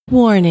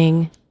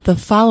Warning. The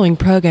following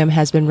program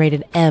has been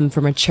rated M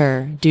for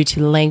mature due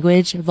to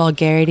language,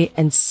 vulgarity,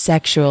 and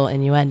sexual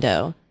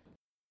innuendo.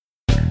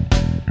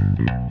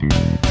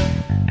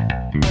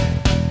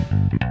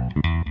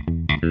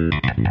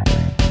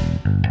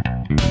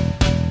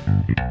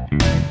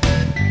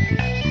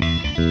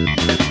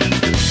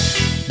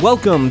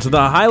 Welcome to the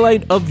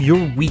highlight of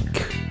your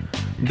week.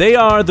 They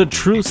are the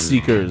truth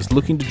seekers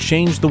looking to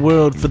change the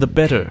world for the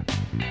better.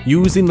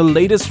 Using the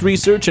latest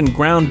research and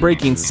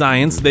groundbreaking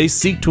science, they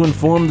seek to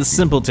inform the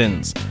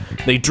simpletons.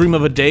 They dream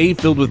of a day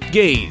filled with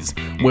gays,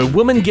 where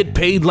women get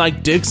paid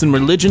like dicks and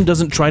religion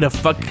doesn't try to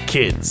fuck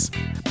kids.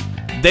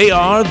 They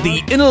are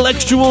the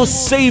intellectual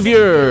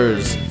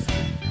saviors.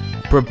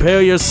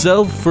 Prepare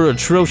yourself for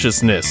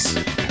atrociousness.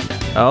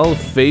 All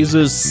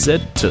phasers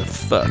set to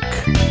fuck.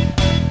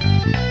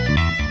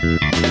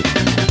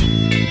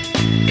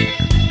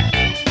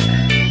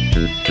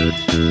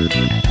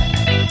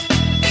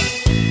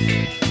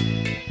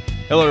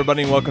 Hello,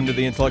 everybody, and welcome to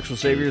the Intellectual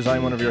Saviors.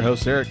 I'm one of your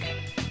hosts, Eric.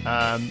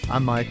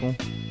 I'm Michael.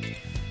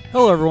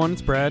 Hello, everyone.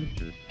 It's Brad.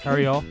 How are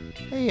y'all?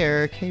 Hey,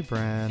 Eric. Hey,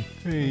 Brad.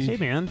 Hey,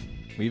 man.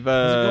 We've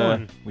How's it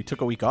going? we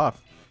took a week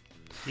off.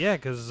 Yeah,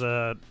 because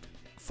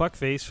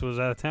Fuckface was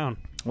out of town.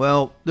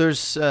 Well,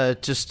 there's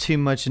just too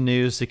much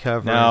news to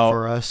cover Now,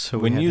 for us. So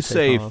when you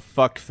say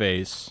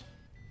fuckface,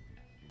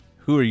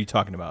 who are you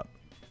talking about?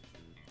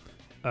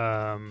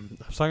 I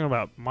was talking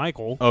about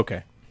Michael.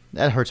 Okay,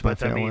 that hurts my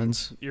but, I mean,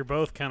 feelings. you're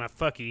both kind of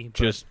fucky.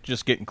 But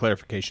just getting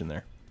clarification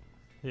there.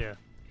 yeah.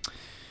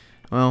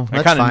 Well, I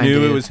that's kind of fine, knew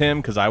dude. it was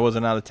him because I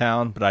wasn't out of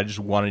town, but I just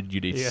wanted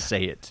you to Yeah.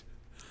 say it.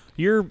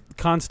 You're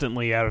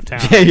constantly out of town.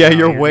 Yeah, now.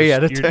 you're way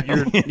out of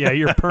town.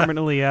 You're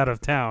permanently out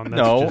of town.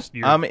 That's No, just,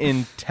 I'm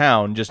in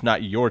town, just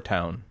not your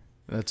town.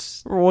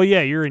 That's Well,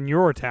 yeah, you're in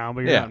your town,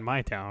 but you're Yeah. not in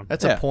my town. a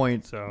Yeah.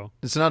 point. So,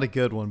 It's not a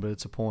good one, but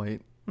it's a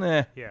point.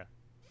 Eh, yeah.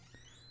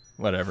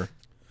 whatever.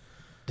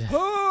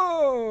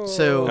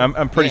 So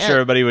I'm pretty yeah. sure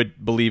everybody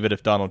would believe it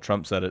if Donald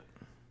Trump said it.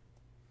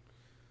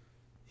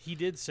 He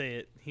did say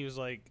it. He was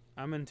like,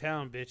 I'm in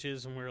town,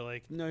 bitches. And we were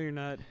like, no, you're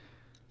not.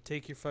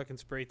 Take your fucking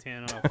spray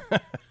tan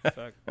off.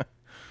 Fuck. You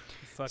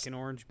fucking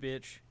orange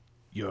bitch.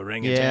 You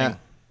orangutan.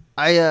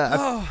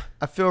 Yeah,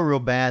 I feel real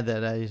bad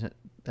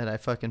that I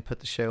fucking put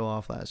the show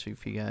off last week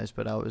for you guys,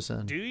 but I was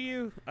Do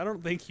you? I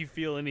don't think you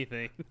feel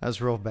anything. I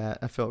was real bad.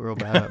 I felt real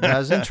bad. But I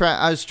was in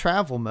I was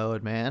travel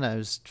mode, man. I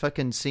was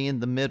fucking seeing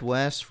the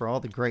Midwest for all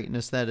the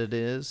greatness that it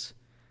is.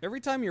 Every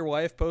time your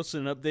wife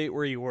posted an update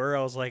where you were,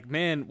 I was like,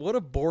 man, what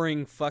a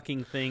boring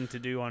fucking thing to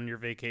do on your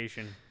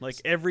vacation. Like,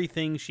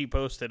 everything she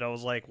posted, I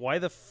was like, why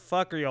the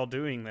fuck are y'all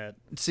doing that?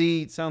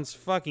 See, It sounds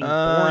fucking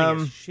boring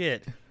as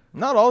shit.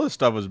 Not all this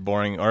stuff was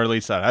boring, or at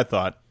least I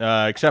thought,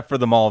 except for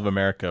the Mall of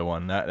America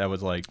one. That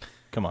was like,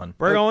 come on.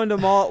 We're going to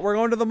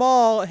the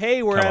mall.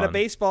 Hey, we're Come at a on.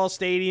 baseball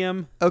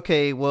stadium.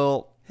 okay,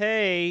 well,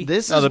 Hey.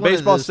 this No, is the one of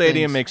baseball those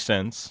stadium things- makes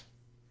sense.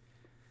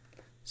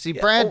 See,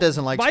 Brad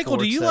doesn't like Michael,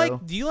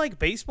 sports, do you like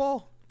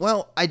baseball?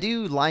 Well, I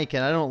do like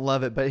it. I don't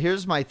love it, but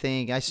here's my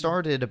thing. I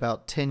started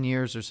about 10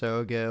 years or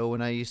so ago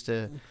when I used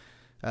to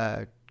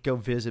go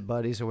visit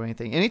buddies or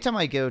anything. Anytime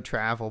I go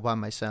travel by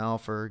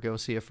myself or go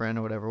see a friend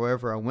or whatever,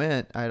 wherever I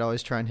went, I'd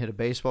always try and hit a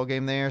baseball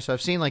game there. So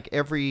I've seen like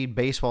every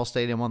baseball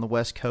stadium on the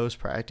West Coast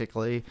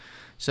practically.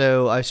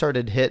 So I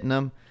started hitting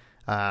them.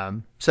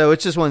 So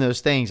it's just one of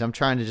those things. I'm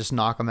trying to just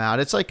knock them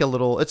out. It's like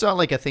it's not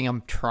like a thing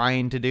I'm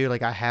trying to do,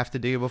 like I have to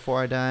do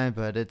before I die,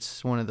 but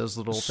it's one of those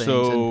little things.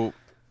 So,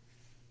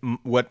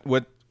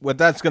 what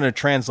that's going to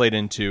translate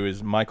into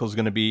is Michael's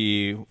going to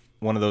be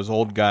one of those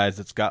old guys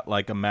that's got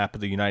like a map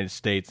of the United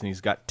States and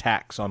he's got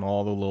tacks on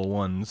all the little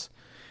ones.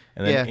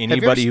 And then Yeah. Have you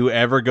anybody ever who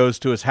ever goes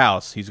to his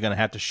house, he's going to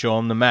have to show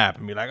him the map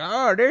and be like,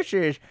 "Oh, this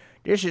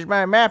is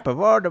my map of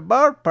all the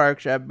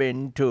ballparks I've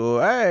been to.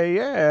 Hey,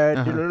 yeah,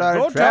 I did a lot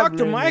Go of talk to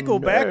traveling Michael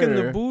back in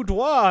the there."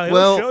 boudoir. He'll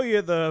Well, show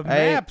you the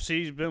maps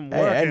he's been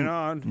working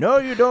on. No,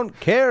 you don't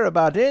care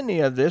about any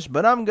of this,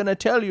 but I'm going to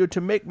tell you to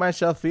make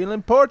myself feel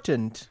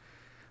important.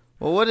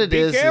 Well, what it Be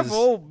is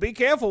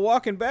careful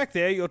walking back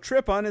there. You'll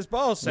trip on his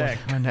ball sack.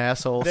 an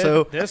asshole.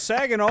 They're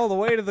sagging all the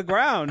way to the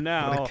ground What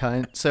now. a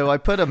cunt. So I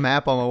put a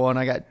map on my wall and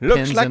I got Looks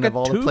pins like in a of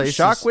all the tube places.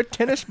 sock with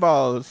tennis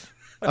balls.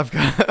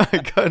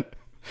 I got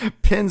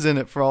pins in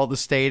it for all the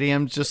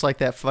stadiums, just like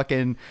that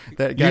fucking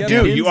that guy. You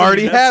do. pins You in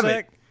already your have nutsack?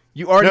 it.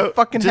 You already No,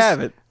 fucking just-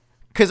 have it.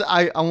 Because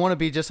I want to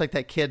be just like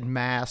that kid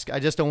Mask. I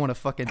just don't want to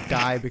fucking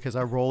die because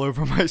I roll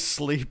over my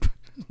sleep,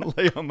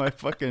 lay on my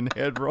fucking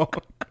head wrong.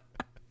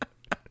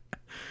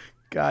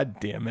 God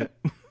damn it.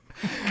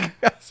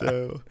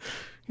 So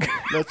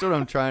that's what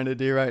I'm trying to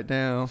do right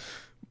now.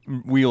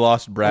 We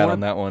lost Brad Or- on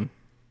that one.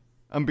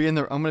 I'm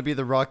gonna be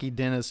the Rocky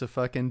Dennis of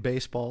fucking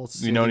baseball.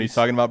 You know what he's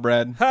talking about,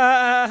 Brad?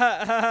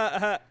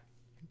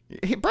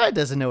 Brad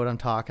doesn't know what I'm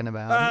talking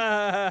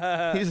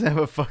about. He doesn't have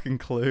a fucking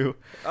clue.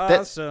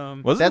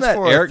 Awesome. Wasn't That's that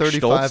for a Eric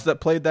 35 Stoltz that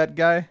played that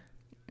guy?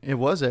 It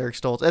was Eric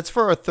Stoltz. That's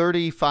for a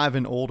 35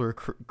 and older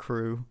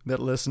crew that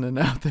listening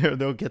out there.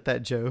 They'll get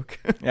that joke.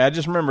 Yeah, I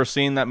just remember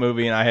seeing that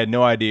movie and I had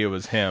no idea it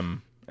was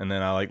him. And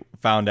then I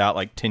found out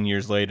 10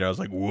 years later. I was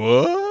like,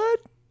 what?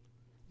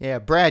 Yeah,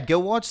 Brad, go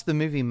watch the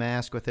movie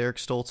Mask with Eric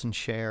Stoltz and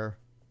Cher.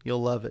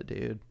 You'll love it,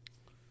 dude.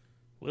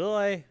 Will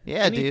I?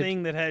 Yeah, dude.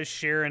 Anything that has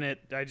Cher in it,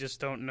 I just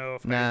don't know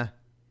if Nah.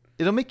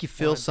 It'll make you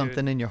feel wanna do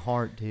something in your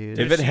heart, dude.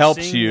 If Does it she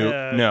helps sing, you,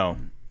 uh, no,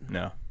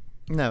 No,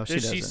 she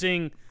Does doesn't. she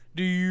sing,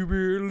 "Do you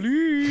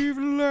believe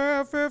in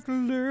life after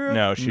love"?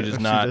 no. She No, does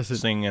she not doesn't.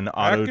 sing an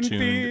I can auto-tuned,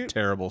 feel-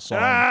 terrible song.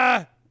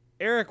 Ah!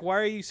 Eric,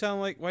 why do you sound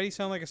like a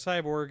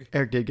cyborg?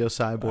 Eric did go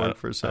cyborg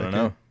for a I second.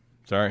 don't know.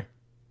 Sorry.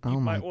 Oh,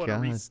 my Might want to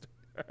God. restart.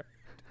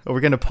 Are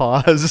we going to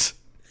pause?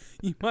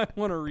 You might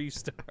want to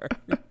restart.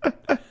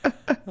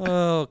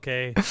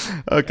 Okay.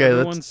 Okay,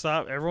 Everyone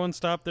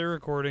stop their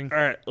recording. All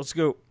right, let's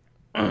go.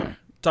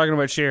 Talking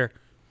about Cher.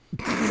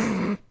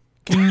 Can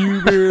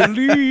you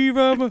believe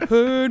I'm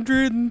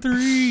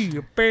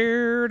 103?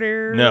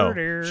 No,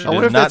 she I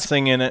wonder does if not that's-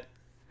 sing in it.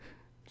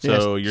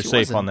 So Yes, you're she safe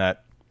wasn't. on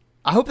that.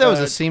 I hope that was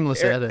Uh, a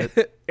seamless Eric-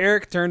 edit.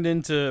 Eric turned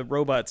into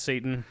robot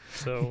Satan,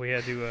 so we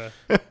had to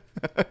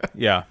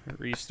Yeah,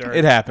 restart.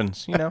 it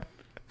happens.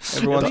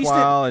 Every once in a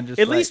while, and just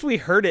At like- least we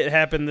heard it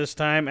happen this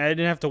time. I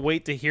didn't have to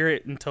wait to hear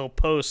it until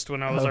post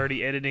when I was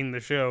already editing the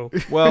show.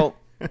 Well,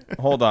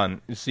 hold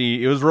on. You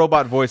see, it was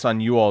robot voice on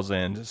you all's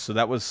end, so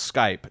that was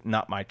Skype,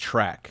 not my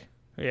track.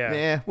 Yeah.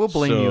 Yeah, we'll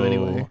blame you So,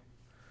 anyway.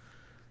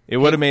 It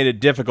would have made it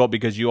difficult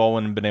because you all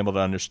wouldn't have been able to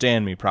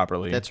understand me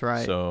properly. That's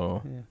right.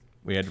 So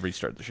we had to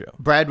restart the show.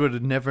 Brad would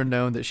have never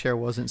known that Cher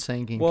wasn't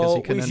singing because Well,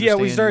 he couldn't we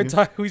understand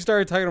started you. we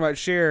started talking about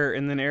Cher,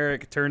 and then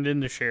Eric turned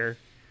into Cher.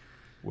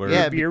 We're,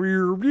 Yeah,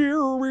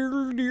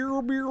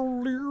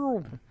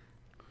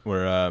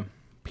 we're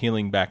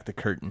peeling back the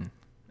curtain,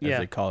 as Yeah.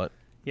 they call it.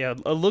 Yeah,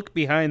 a look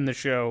behind the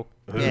show.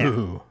 Yeah.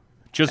 Ooh,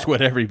 just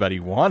what everybody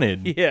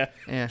wanted. Yeah.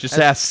 Yeah. Just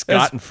ask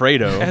Scott and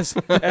Fredo.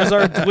 As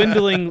our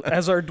dwindling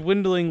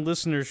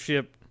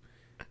listenership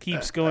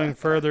keeps going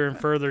further and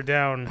further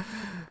down.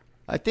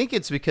 I think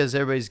it's because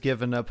everybody's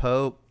given up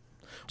hope.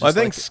 Well, I Just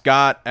think like-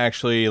 Scott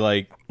actually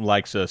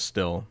likes us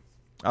still.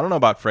 I don't know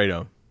about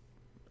Fredo,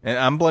 and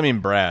I'm blaming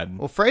Brad.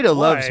 Well, Fredo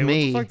loves Why?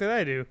 me. What the fuck did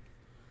I do?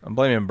 I'm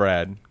blaming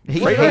Brad. He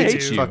Fredo hates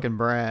hates you. fucking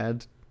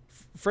Brad.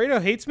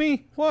 Fredo hates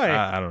me? Why?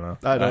 I don't know.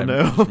 I don't I'm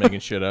know. Just making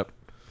shit up.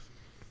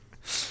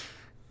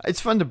 It's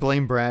fun to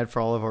blame Brad for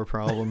all of our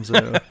problems,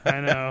 though.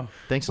 I know.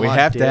 Thanks a We lot,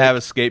 have to Dick. have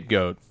a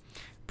scapegoat.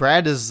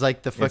 Brad is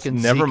like the It's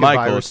fucking never Zika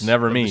Michael. virus It's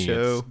never of the me.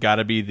 show. It's got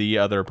to be the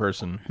other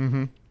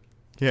person.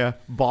 Yeah,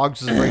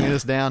 Boggs is bringing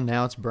us down.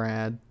 Now it's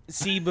Brad.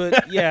 See,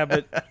 but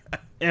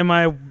am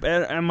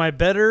I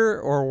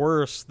better or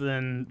worse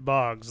than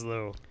Boggs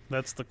though?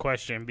 That's the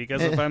question.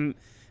 Because if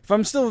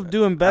I'm still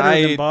doing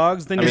better than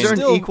Boggs, then Is you're there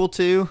still an equal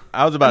to?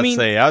 I was about I mean-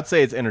 to say. I would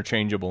say it's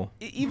interchangeable.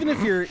 even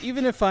if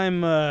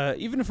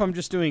I'm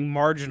just doing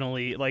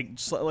marginally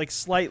like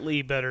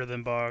slightly better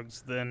than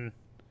Boggs, then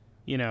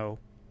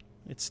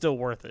it's still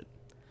worth it.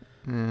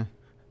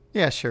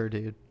 Yeah, sure,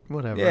 dude.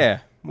 Whatever. Yeah,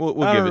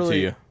 we'll I give don't it to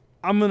really- you.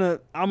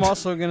 I'm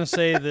also gonna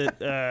say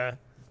that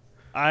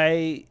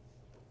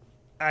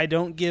I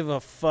don't give a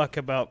fuck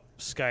about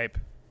Skype.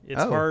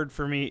 It's Oh. hard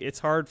for me. It's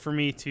hard for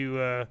me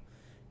to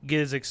get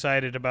as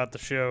excited about the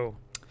show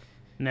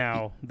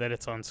now that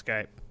it's on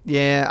Skype.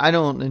 Yeah, I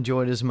don't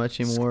enjoy it as much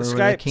anymore. when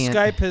I can't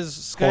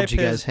hold you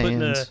guys'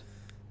 hands.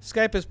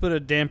 Skype has put a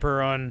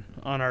damper on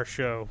our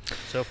show.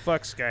 So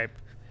fuck Skype.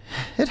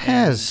 It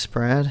has,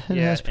 Brad. It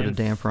Yeah, has put a and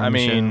damper on I the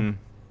mean,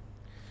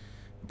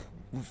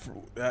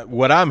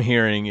 what I'm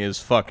hearing is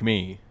 "fuck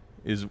me"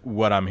 is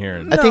what I'm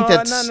hearing. I think No,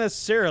 that's- not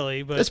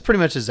necessarily, but show. That's pretty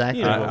much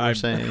exactly Yeah. what we're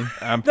saying.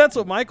 that's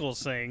what Michael's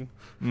saying.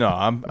 No,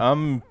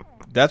 I'm.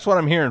 That's what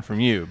I'm hearing from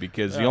you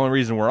because the Oh. only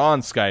reason we're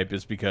on Skype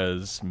is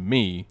because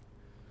me.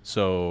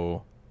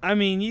 So I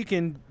mean, you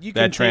can That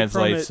take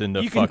translates from it,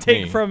 into you can fuck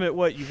take me. from it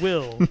what you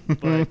will,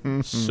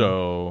 but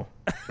so.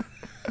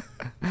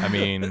 I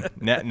mean,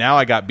 now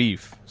I got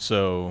beef.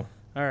 So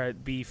all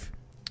right, beef.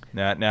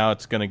 now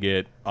it's gonna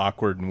get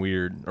awkward and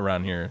weird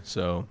around here.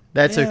 So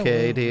That's Yeah,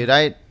 okay, well.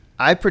 dude.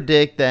 I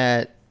predict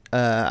that.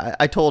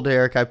 I told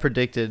Eric I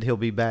predicted he'll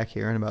be back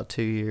here in about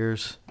 2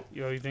 years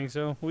You think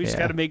so? We just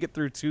Yeah. got to make it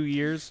through 2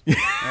 years.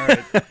 All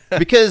right.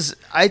 because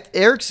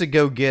Eric's a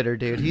go getter,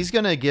 dude. He's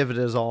gonna give it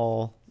his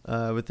all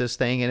with this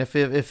thing, and if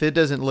it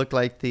doesn't look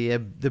like the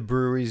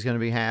brewery's gonna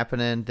be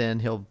happening, then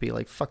he'll be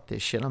like, "Fuck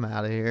this shit, I'm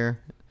out of here."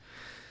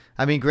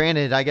 I mean,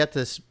 granted, I got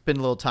to spend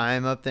a little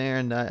time up there,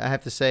 and I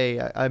have to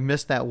say I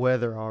missed that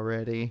weather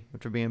already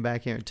after being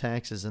back here in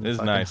Texas in It the is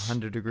fucking nice.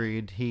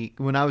 100-degree heat.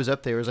 When I was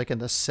up there, it was like in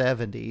the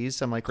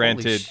 70s. I'm like,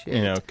 granted, holy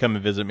shit. come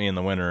and visit me in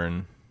the winter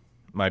and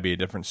might be a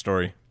different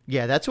story.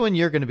 Yeah, that's when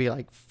you're going to be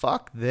like,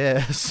 fuck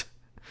this.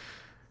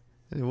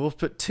 We'll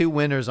put 2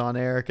 winters on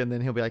Eric, and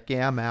then he'll be like,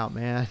 yeah, I'm out,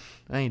 man.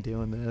 I ain't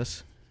doing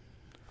this.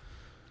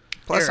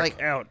 Plus,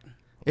 Eric, out.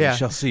 yeah, We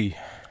shall see.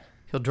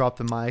 he'll drop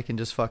the mic and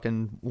just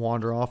fucking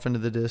wander off into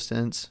the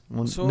distance.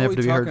 Will So what never we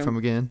to be heard talking- from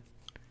again.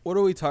 What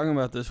are we talking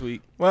about this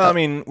week? Well, I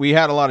mean, we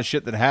had a lot of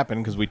shit that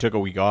happened because we took a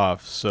week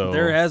off. So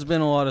There has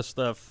been a lot of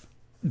stuff.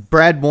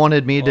 Brad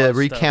wanted me A lot to of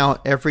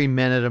recount every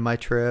minute of my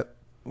trip.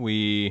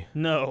 we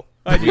No.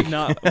 I do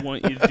not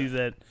want you to do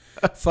that.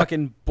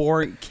 Fucking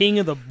boring, king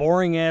of the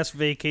boring ass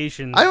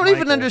vacations. I don't even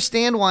Michael.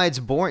 understand why it's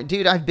boring,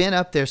 dude. I've been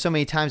up there so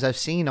many times. I've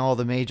seen all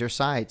the major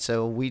sites,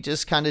 so we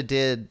just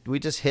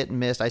hit and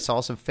missed. I saw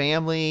some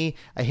family.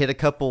 I hit a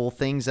couple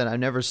things that I've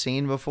never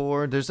seen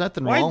before. There's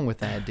nothing wrong with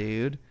that,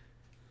 dude.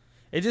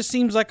 It just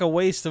seems like a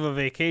waste of a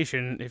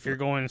vacation if you're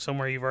going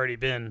somewhere you've already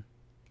been.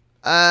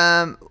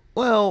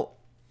 Well,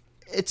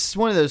 it's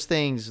one of those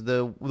things.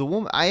 The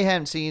woman I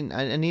haven't seen.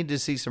 I need to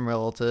see some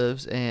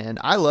relatives, and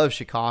I love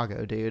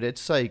Chicago, dude.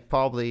 It's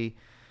probably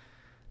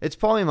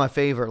my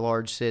favorite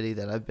large city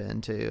that I've been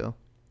to.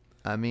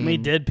 I mean, How many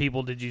dead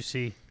people did you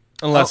see?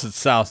 Unless it's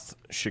South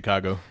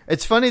Chicago.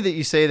 It's funny that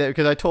you say that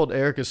because I told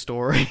Eric a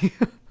story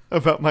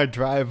about my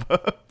drive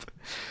up.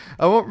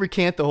 I won't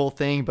recant the whole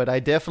thing, but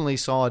I definitely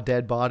saw a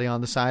dead body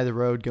on the side of the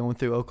road going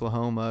through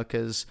Oklahoma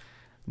because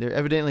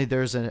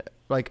there's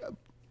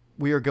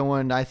we were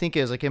going, I think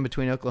it was like in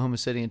between Oklahoma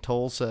City and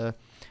Tulsa.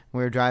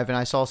 We were driving.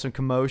 I saw some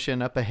commotion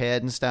up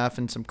ahead and stuff,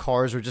 and some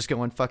cars were just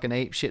going fucking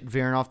ape shit,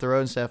 veering off the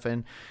road and stuff.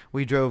 And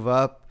we drove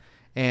up,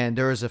 and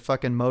there was a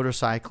fucking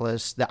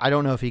motorcyclist that I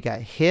don't know if he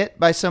got hit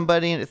by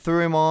somebody and it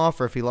threw him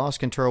off or if he lost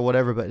control or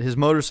whatever, but his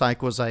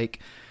motorcycle was like,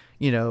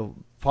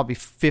 probably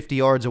 50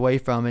 yards away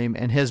from him,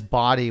 and his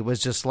body was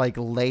just like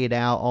laid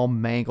out all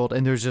mangled,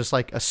 and there's just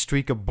like a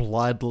streak of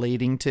blood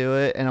leading to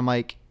it. And I'm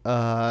like,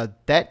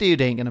 that dude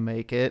ain't gonna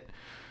make it.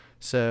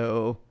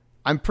 So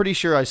I'm pretty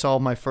sure I saw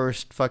my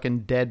first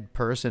fucking dead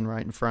person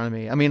right in front of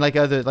me. I mean, like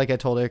I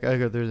told Eric,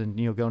 other than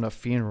going to a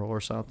funeral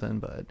or something,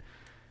 but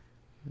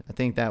I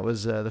think that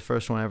was the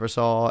first one I ever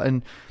saw.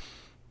 And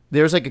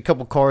there was like a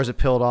couple cars that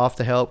peeled off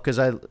to help because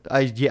I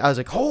was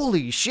like,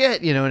 holy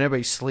shit, and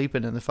everybody's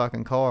sleeping in the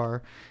fucking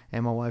car.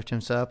 And my wife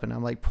jumps up, and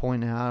I'm like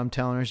pointing out, I'm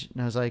telling her,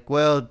 and I was like,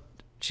 well,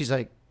 she's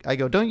like, I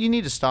go, don't you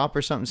need to stop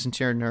or something since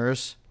you're a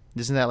nurse?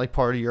 Isn't that like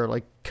part of your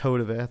like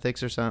code of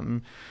ethics or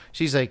something?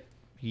 She's like,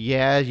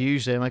 yeah,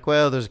 usually. I'm like,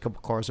 well, there's a couple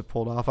cars that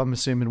pulled off. I'm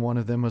assuming one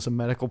of them was a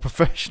medical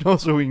professional,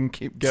 so we can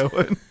keep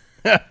going.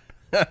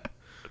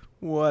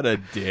 What a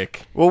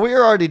dick. Well, we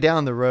were already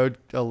down the road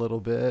a little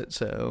bit,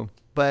 so.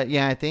 But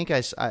yeah, I think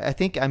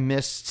I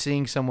missed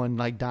seeing someone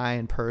like die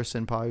in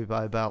person probably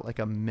by about like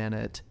a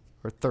minute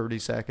or 30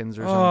 seconds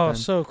or something. Oh,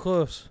 so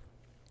close.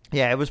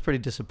 Yeah, it was pretty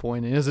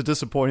disappointing. It was a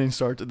disappointing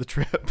start to the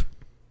trip.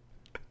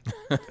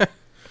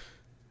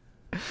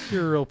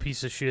 You're a real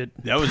piece of shit.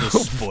 That was a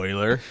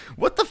spoiler.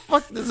 What the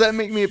fuck does that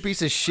make me a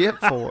piece of shit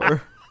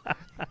for?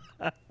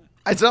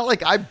 It's not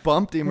like I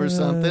bumped him or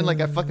something.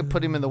 Like I fucking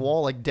put him in the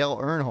wall like Dale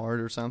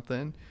Earnhardt or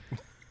something.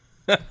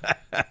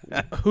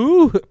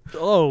 Who?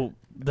 Oh,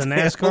 the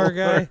NASCAR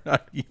guy?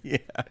 Yeah.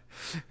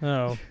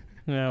 Oh.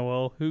 Yeah,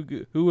 well,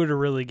 who would have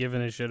really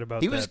given a shit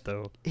about that,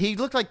 though? He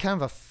looked like kind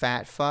of a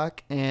fat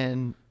fuck,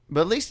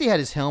 but at least he had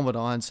his helmet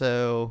on,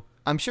 so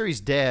I'm sure he's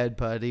dead,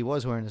 but he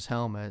was wearing his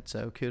helmet,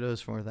 so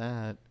kudos for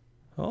that.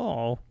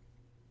 Oh.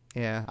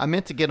 Yeah, I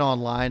meant to get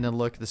online and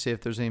look to see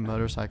if there's any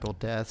motorcycle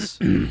deaths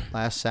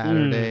last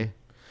Saturday.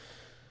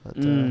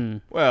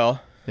 But,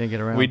 well, didn't get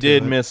around we to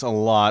did it. miss a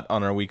lot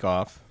on our week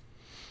off.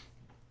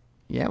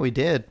 Yeah, we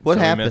did. What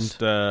So happened? We missed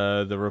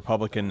the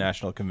Republican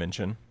National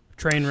Convention.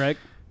 Trainwreck.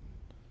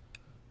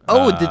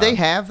 Oh, did they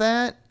have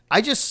that?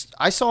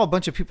 I saw a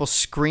bunch of people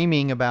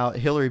screaming about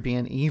Hillary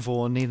being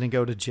evil and needing to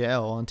go to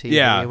jail on TV.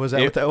 Yeah. Was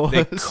that what that was?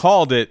 They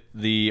called it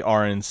the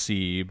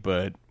RNC,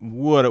 but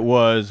what it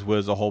was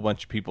a whole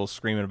bunch of people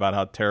screaming about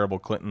how terrible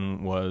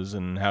Clinton was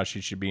and how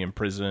she should be in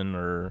prison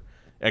or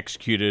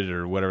executed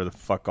or whatever the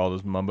fuck all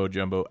those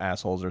mumbo-jumbo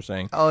assholes are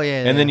saying. Oh,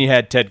 yeah. And then you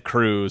had Ted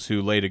Cruz,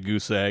 who laid a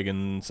goose egg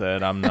and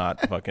said, I'm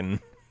not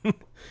fucking...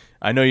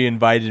 I know you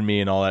invited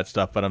me and all that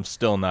stuff, but I'm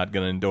still not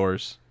going to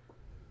endorse.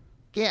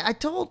 Yeah, I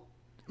told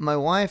my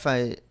wife,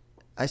 I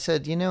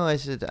said,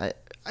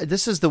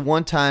 this is the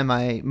one time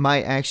I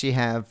might actually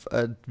have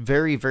a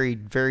very, very,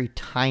 very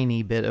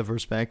tiny bit of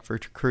respect for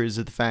Cruz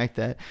at the fact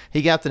that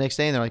he got up the next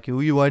day and they're like,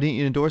 why didn't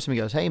you endorse him? He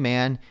goes, hey,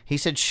 man, he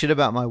said shit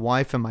about my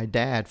wife and my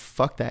dad.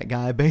 Fuck that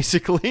guy,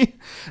 basically.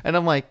 And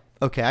I'm like,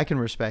 okay, I can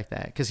respect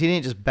that because he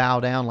didn't just bow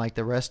down like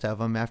the rest of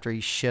them after he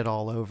shit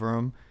all over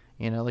him.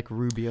 Like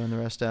Rubio and the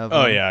rest of them.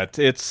 Oh, yeah.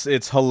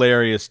 It's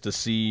hilarious to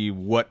see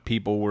what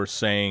people were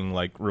saying,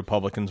 like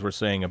Republicans were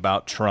saying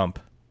about Trump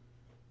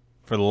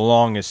for the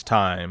longest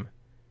time.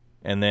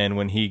 And then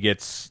when he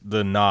gets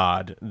the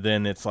nod,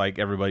 then it's like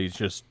everybody's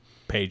just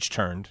page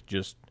turned,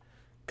 just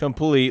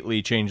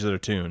completely changed their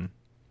tune.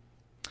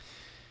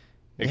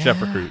 Except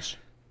for Cruz.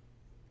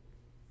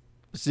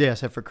 Yeah,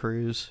 except for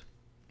Cruz.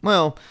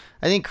 Well,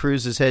 I think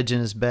Cruz is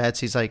hedging his bets.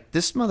 He's like,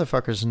 this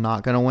motherfucker's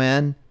not going to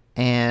win.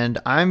 And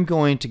I'm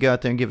going to go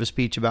out there and give a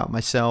speech about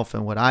myself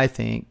and what I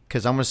think,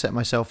 because I'm going to set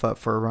myself up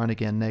for a run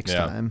again next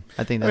time.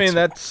 I think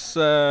that's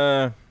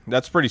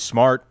pretty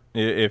smart.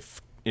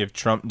 If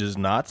Trump does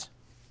not,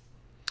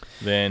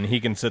 then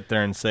he can sit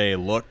there and say,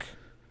 look,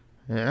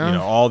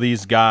 all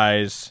these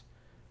guys,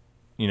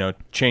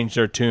 changed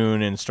their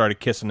tune and started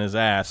kissing his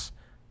ass.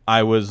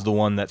 I was the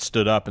one that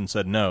stood up and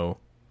said no.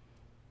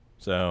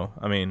 So,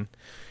 I mean,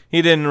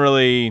 he didn't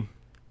really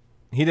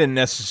he didn't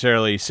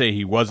necessarily say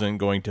he wasn't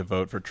going to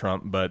vote for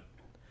Trump, but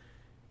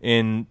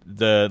in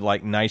the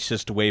like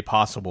nicest way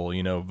possible,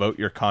 vote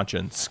your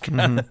conscience.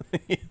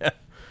 Yeah.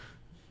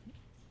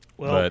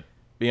 Well, But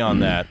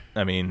beyond that,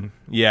 I mean,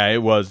 yeah,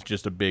 it was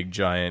just a big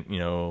giant,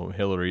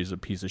 Hillary's a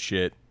piece of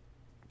shit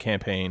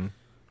campaign.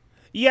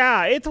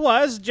 yeah, it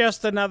was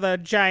just another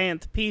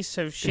giant piece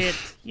of shit,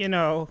 And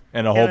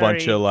a whole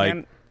bunch of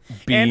like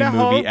and a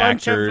whole B-movie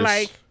bunch actors. of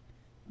like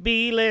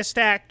B-list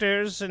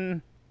actors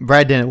and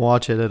Brad didn't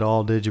watch it at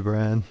all, did you,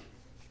 Brad?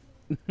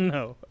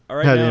 no. All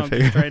right, How now do you I'm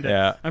figure? just trying to.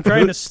 Yeah. I'm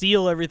trying to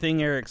steal everything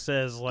Eric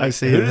says. Like, I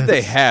see. Who did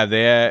they have?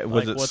 They had,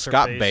 was Like, it what's her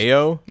Scott face?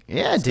 Baio?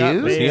 Yeah, Scott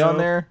dude. Was he Baio. on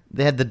there?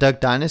 They had the Duck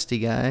Dynasty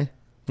guy.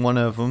 One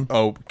of them.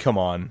 Oh, come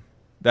on.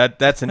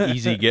 That's an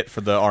easy get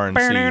for the RNC.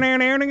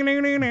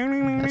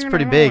 That's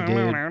pretty big,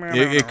 dude.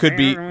 It could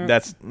be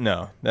that's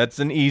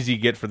an easy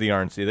get for the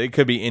RNC. They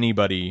could be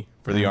anybody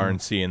for the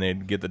RNC, and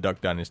they'd get the Duck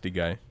Dynasty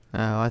guy.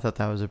 Oh, I thought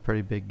that was a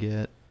pretty big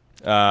get.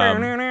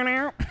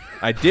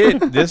 I did.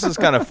 This is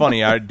kind of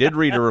funny. I did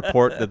read a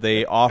report that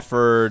they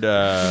offered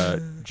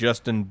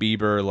Justin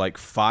Bieber like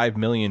 $5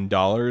 million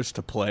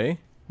to play,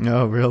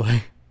 Oh,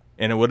 really?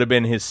 and it would have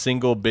been his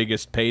single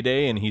biggest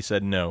payday, and he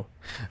said no.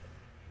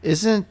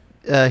 Isn't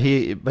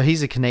he? But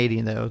he's a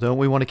Canadian, though. Don't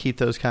we want to keep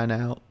those kind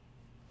out?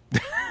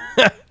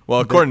 Well,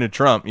 according to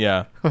Trump,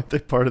 yeah, Aren't they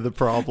part of the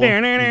problem?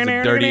 he's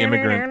a dirty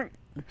immigrant.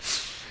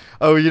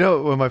 Oh, you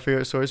know what my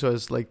favorite stories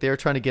was? Like, they were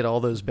trying to get all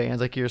those bands,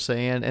 like you're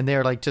saying, and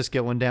they're like just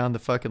going down the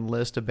fucking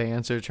list of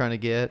bands they're trying to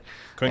get.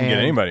 Couldn't get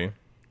And- anybody.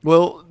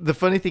 Well, the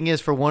funny thing is,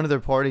 for one of their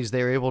parties,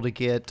 they were able to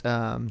get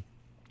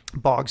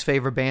Bog's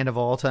favorite band of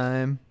all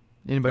time.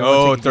 Anybody want to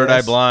Oh, take a Third Eye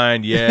guess?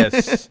 Blind.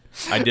 Yes,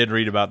 I did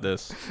read about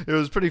this. It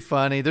was pretty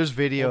funny. There's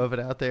video of it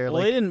out there. Well,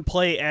 Like, they didn't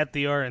play at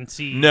the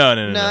RNC. No.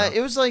 no, it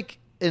was like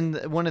in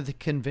one of the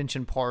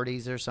convention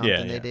parties or something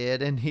Yeah, they yeah.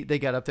 did, and they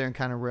got up there and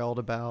kind of railed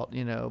about,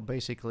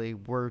 basically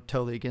we're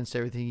totally against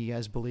everything you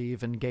guys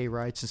believe and gay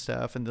rights and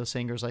stuff. And the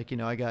singer's like,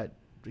 I got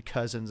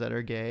cousins that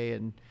are gay,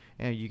 and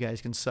you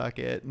guys can suck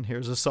it. And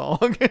here's a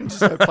song, and just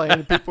started playing,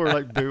 and people were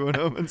like booing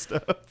them and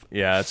stuff.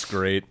 Yeah, that's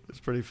great.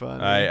 It's pretty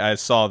fun. I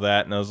saw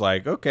that and I was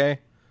like, okay.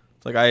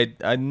 It's like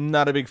I'm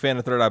not a big fan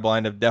of Third Eye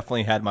Blind. I've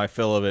definitely had my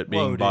fill of it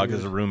being Whoa, Bog dude.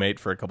 as a roommate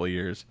for a couple of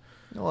years.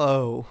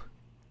 Whoa.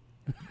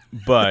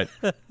 But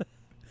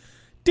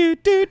Do,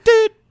 do,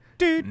 do,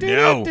 do, do,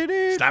 no, do,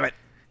 do. stop it.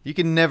 You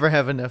can never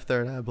have enough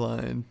Third Eye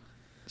Blind,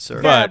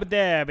 sir. But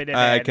Dabba-dabba-dabba-dabba.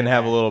 I can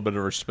have a little bit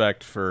of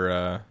respect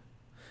for.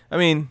 I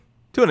mean,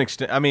 to an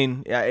extent. I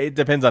mean, yeah, it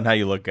depends on how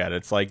you look at it.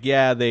 It's like,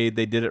 yeah, they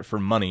did it for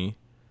money,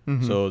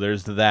 so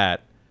there's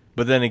that.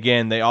 But then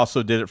again, they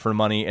also did it for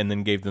money and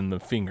then gave them the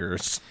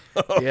fingers.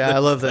 Yeah, I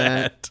love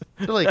that.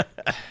 They're like,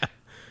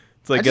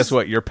 It's like, I guess just-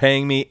 what? You're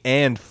paying me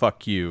and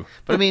fuck you.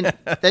 but I mean,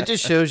 that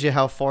just shows you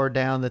how far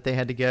down that they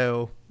had to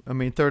go. I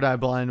mean, Third Eye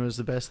Blind was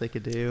the best they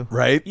could do.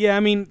 Right? Yeah,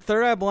 I mean,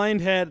 Third Eye Blind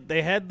had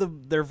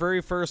their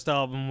very first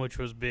album, which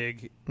was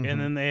big,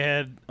 and then they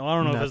had I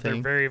don't know if it was their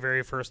Nothing. very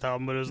very first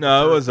album, but it was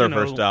No, the it was their you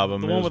first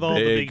album. the It one was with all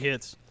the big. big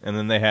hits. And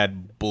then they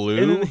had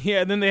Blue.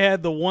 And then they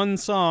had the one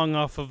song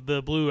off of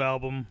the Blue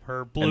album,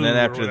 or Blue. And then or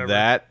after whatever.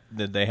 that,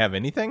 did they have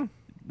anything?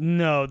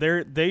 no,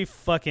 they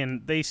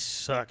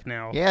suck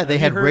now. Yeah, they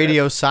Have had you heard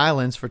radio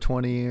silence for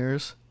 20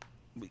 years.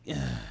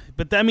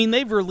 But I mean,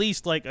 they've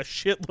released like a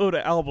shitload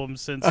of albums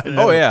since then.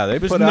 Oh, yeah, they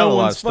Because put out a lot of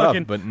one's stuff,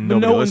 fucking- but nobody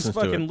no one's listens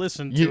to fucking it.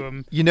 listened to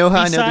them. You know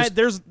how I know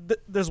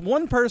There's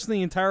one person in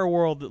the entire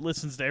world that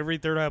listens to every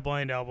Third Eye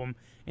Blind album,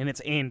 and it's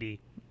Andy.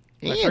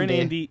 My friend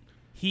Andy.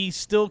 He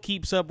still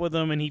keeps up with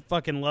them, and he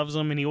fucking loves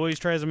them, and he always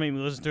tries to make me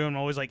listen to him. I'm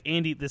always like,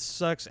 Andy, this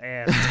sucks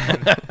ass.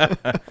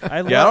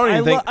 I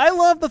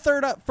love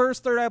the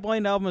first Third Eye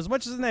Blind album as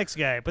much as the next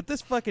guy, but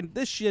this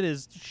shit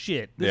is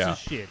shit. This is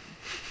shit.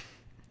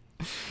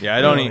 Yeah,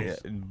 I don't Anyways.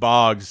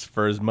 Boggs,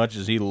 for as much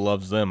as he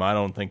loves them, I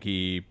don't think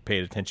he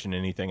paid attention to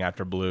anything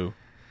after Blue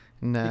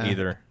Nah.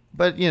 either.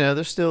 But,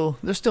 they're still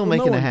no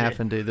making it one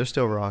happen, dude. They're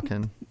still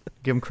rocking.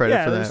 Give them credit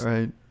Yeah, for that, there's-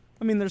 right?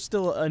 I mean, there's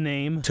still a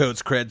name.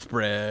 Totes creds,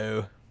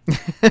 bro.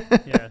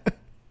 Yeah.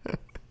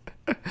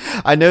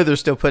 I know they're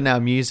still putting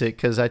out music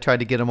because I tried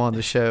to get them on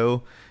the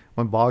show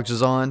when Boggs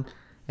was on,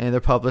 and their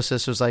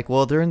publicist was like,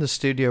 well, they're in the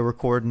studio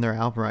recording their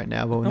album right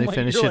now, but when I'm they like,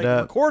 finish you're it like,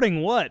 up,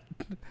 recording what?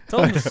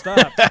 Tell them to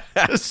stop.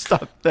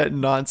 stop that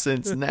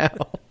nonsense now.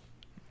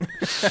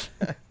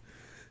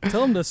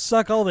 Tell them to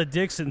suck all the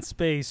dicks in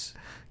space.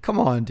 Come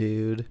on,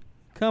 dude.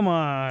 Come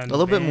on. A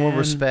little bit more man.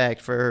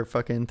 respect for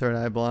fucking Third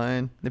Eye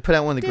Blind. They put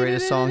out one of the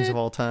greatest songs of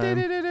all time.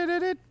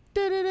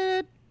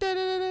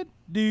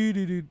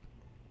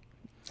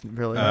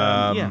 Really.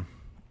 Yeah.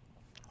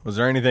 Was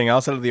there anything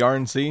else out of the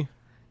RNC?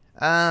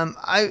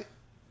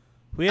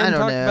 We I hadn't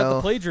don't talked about know.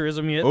 the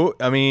plagiarism yet. Oh,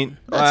 I mean,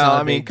 That's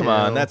not a big come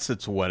on, deal.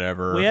 it's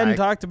whatever. We hadn't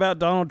talked about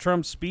Donald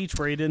Trump's speech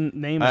where he didn't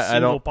name a I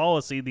single don't-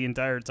 policy the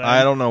entire time.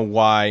 I don't know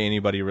why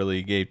anybody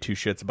really gave two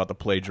shits about the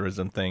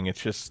plagiarism thing.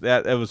 It's just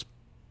that it was.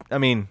 I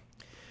mean,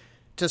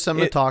 Just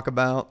something to talk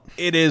about.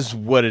 It is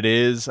what it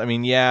is. I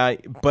mean, yeah,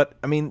 but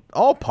I mean,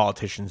 all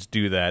politicians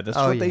do that. That's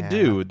what they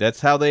do.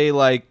 That's how they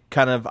like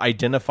kind of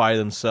identify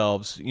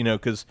themselves, you know,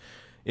 because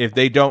if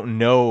they don't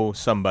know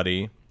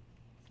somebody,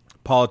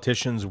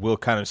 politicians will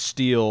kind of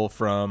steal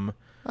from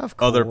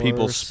other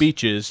people's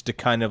speeches to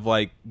kind of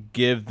like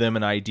give them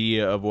an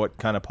idea of what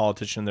kind of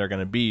politician they're going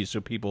to be. So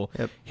people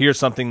hear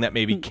something that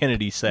maybe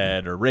Kennedy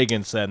said or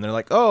Reagan said, and they're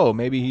like, oh,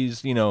 maybe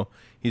he's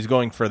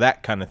going for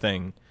that kind of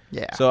thing.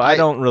 Yeah. So I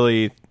don't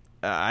really,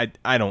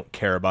 I don't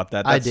care about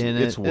that. I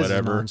didn't. It's whatever.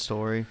 It's a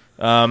non-story.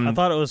 I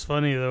thought it was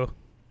funny though.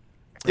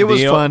 It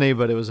was funny,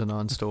 but it was a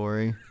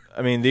non-story.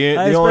 I mean, the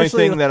only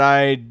thing that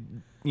I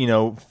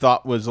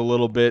thought was a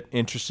little bit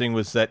interesting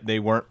was that they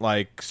weren't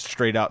like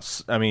straight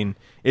out. I mean,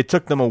 it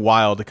took them a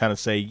while to kind of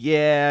say,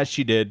 yeah,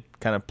 she did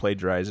kind of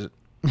plagiarize it.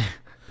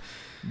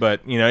 But,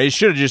 it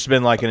should have just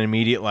been like an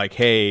immediate like,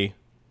 hey,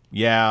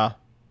 yeah,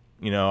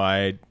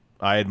 I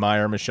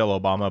admire Michelle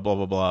Obama, blah,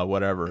 blah, blah,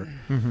 whatever.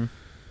 Mm-hmm.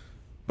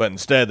 But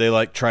instead they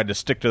like tried to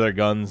stick to their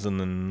guns, and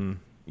then,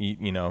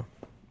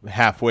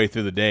 halfway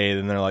through the day,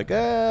 then they're like,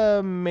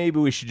 maybe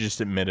we should just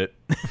admit it.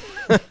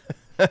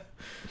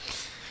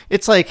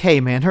 It's like, hey,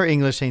 man, her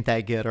English ain't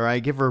that good, all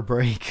right? Give her a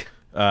break.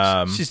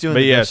 She's doing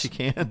the best she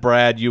can.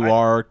 Brad, you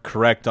are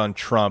correct on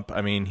Trump.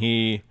 I mean,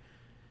 he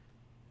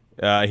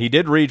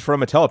did read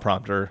from a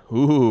teleprompter.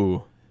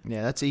 Ooh.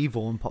 Yeah, that's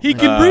evil he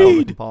can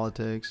read in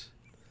politics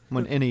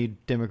when any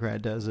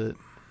Democrat does it.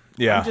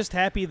 Yeah. I'm just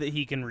happy that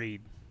he can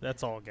read.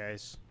 That's all,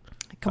 guys.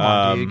 Come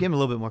on, dude. Give him a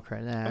little bit more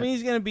credit. I mean,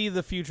 he's going to be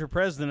the future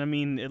president. I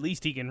mean, at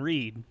least he can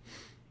read.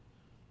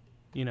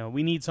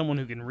 We need someone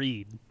who can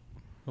read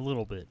a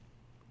little bit.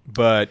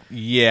 But,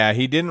 yeah,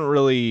 he didn't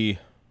really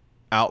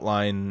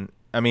outline.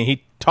 I mean,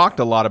 he talked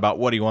a lot about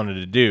what he wanted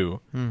to do,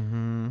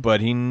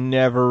 but he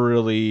never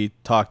really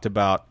talked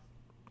about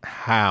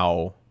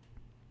how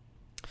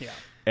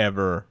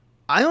ever.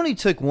 I only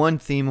took one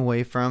theme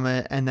away from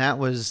it, and that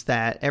was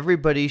that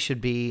everybody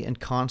should be in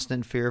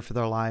constant fear for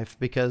their life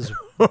because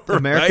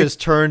America's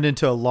turned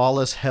into a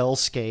lawless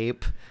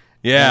hellscape.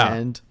 Yeah.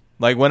 And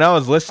like, when I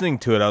was listening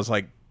to it, I was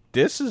like,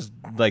 this is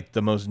like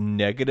the most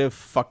negative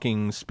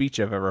fucking speech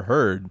I've ever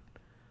heard.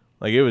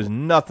 Like, it was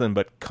nothing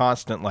but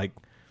constant, like,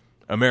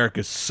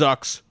 America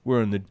sucks.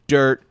 We're in the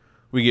dirt.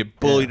 We get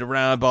bullied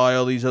around by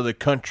all these other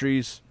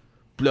countries.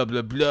 Blah,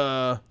 blah,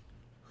 blah.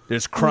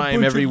 There's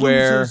crime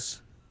everywhere.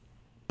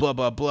 Blah,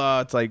 blah,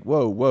 blah. It's like,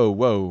 whoa, whoa,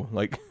 whoa.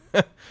 Like,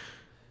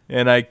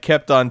 and I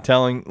kept on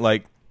telling,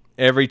 like,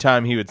 every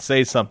time he would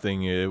say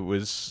something, it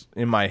was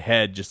in my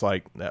head just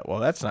like, well,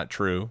 that's not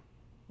true.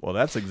 Well,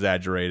 that's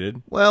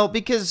exaggerated. Well,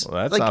 because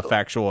that's not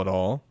factual at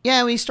all.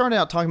 Yeah, when he started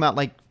out talking about,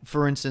 like,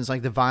 for instance,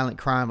 like the violent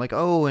crime, like,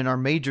 oh, in our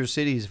major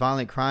cities,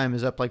 violent crime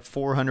is up like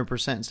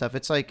 400% and stuff.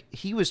 It's like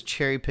he was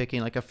cherry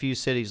picking like a few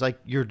cities, like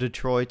your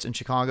Detroits and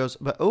Chicago's,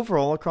 but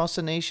overall across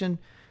the nation,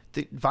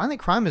 the violent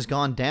crime has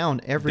gone down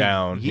every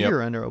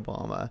year under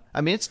Obama. I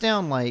mean, it's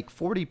down like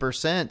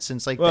 40%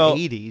 since like the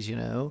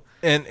 80s,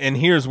 And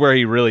here's where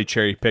he really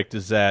cherry picked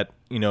is that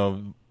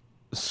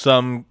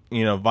some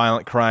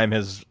violent crime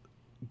has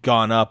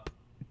gone up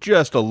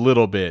just a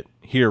little bit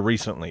here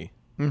recently.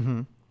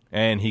 Mm-hmm.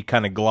 And he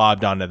kind of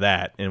globbed onto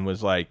that and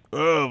was like,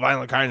 oh,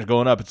 violent crime is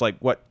going up. It's like,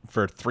 what,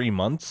 for 3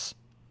 months?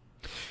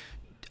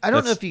 I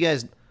don't know if you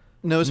guys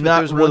know.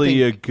 Not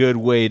really a good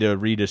way to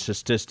read a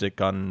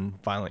statistic on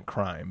violent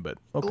crime, but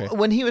okay.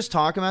 When he was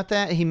talking about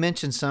that, he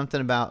mentioned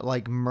something about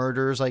like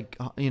murders, like,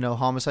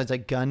 homicides,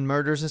 like gun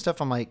murders and stuff.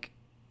 I'm like,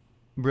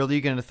 really,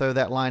 you're going to throw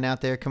that line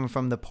out there coming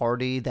from the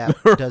party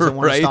that doesn't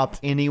want to stop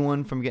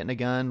anyone from getting a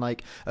gun?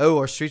 Like, oh,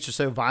 our streets are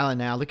so violent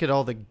now. Look at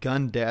all the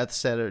gun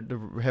deaths that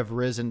have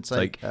risen. It's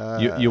like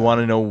you want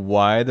to know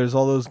why there's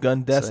all those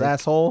gun deaths,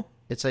 asshole?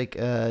 It's like,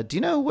 do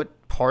you know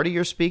what party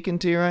you're speaking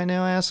to right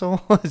now,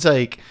 asshole? It's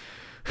like,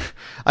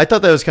 I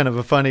thought that was kind of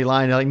a funny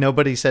line. Like,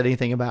 nobody said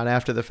anything about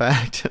after the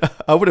fact.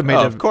 I would have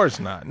made of course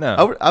not.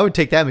 No, I would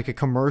take that and make a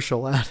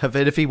commercial out of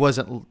it if he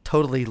wasn't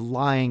totally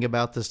lying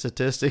about the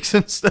statistics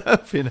and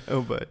stuff,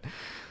 but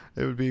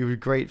it would be a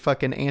great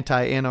fucking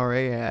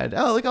anti-NRA ad.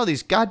 Oh, look at all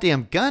these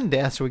goddamn gun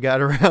deaths we got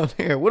around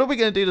here. What are we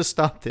going to do to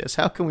stop this?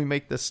 How can we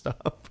make this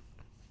stop?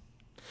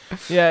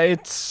 Yeah,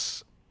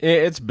 it's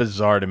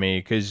bizarre to me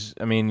because,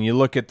 I mean, you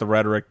look at the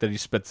rhetoric that he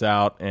spits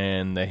out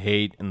and the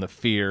hate and the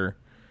fear.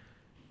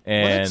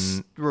 And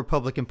it's the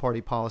Republican Party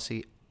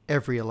policy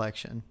every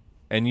election.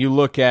 And you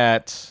look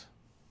at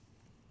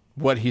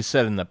what he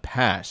said in the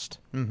past,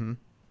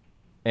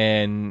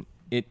 and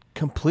it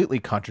completely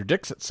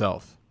contradicts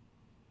itself.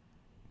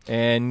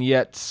 And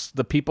yet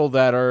the people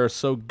that are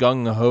so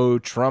gung-ho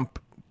Trump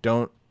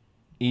don't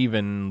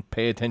even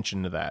pay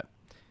attention to that.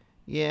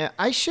 Yeah,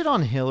 I shit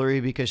on Hillary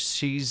because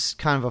she's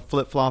kind of a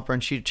flip-flopper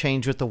and she'd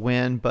change with the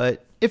wind,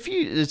 but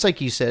it's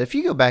like you said, if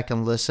you go back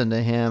and listen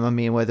to him, I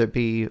mean, whether it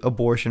be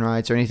abortion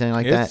rights or anything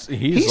like that,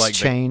 he's like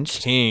changed.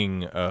 The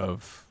king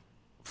of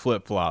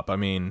flip-flop. I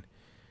mean,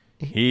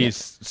 he's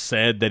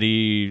said that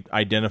he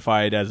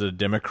identified as a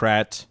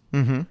Democrat.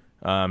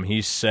 Mm-hmm.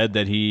 He said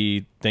that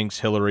he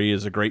thinks Hillary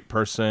is a great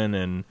person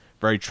and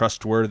very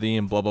trustworthy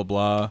and blah, blah,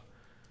 blah.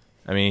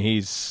 I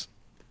mean,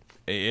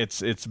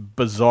 it's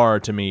bizarre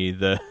to me.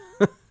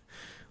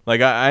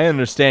 Like, I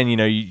understand,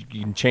 you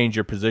can change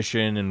your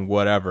position and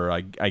whatever.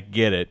 I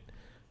get it.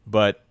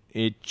 But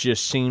it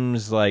just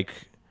seems like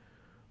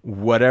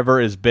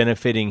whatever is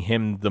benefiting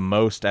him the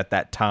most at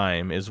that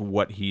time is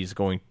what he's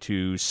going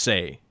to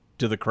say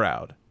to the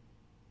crowd.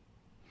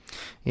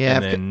 Yeah,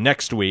 and then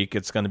next week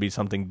it's going to be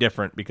something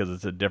different because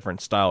it's a different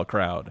style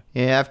crowd.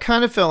 Yeah, I've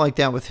kind of felt like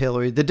that with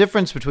Hillary. The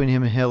difference between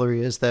him and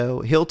Hillary is,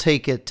 though, he'll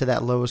take it to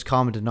that lowest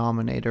common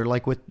denominator,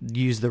 like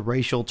use the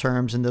racial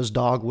terms and those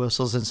dog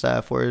whistles and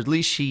stuff, where at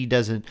least she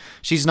doesn't.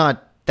 She's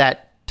not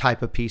that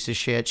type of piece of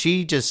shit.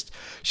 She's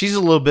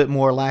a little bit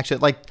more lax,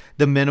 like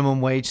the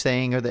minimum wage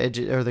thing or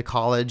the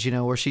college,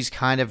 where she's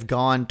kind of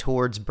gone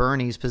towards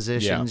Bernie's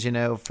positions,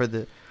 for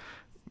the.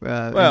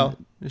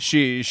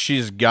 She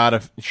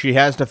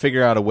has to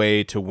figure out a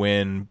way to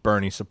win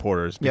Bernie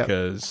supporters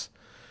because.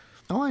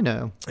 Yep. Oh, I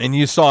know. And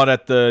you saw it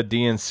at the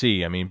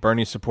DNC. I mean,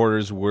 Bernie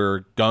supporters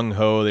were gung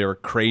ho. They were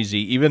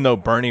crazy, even though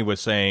Bernie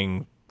was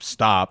saying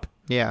stop.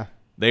 Yeah,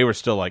 they were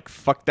still like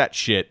fuck that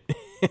shit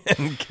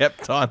and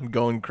kept on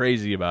going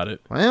crazy about it.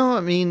 Well,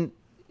 I mean,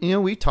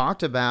 we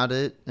talked about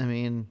it. I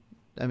mean,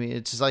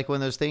 it's just like one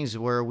of those things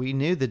where we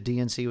knew the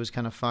DNC was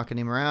kind of fucking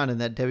him around, and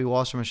that Debbie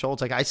Wasserman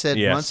Schultz, like I said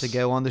months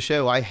ago on the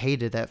show, I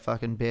hated that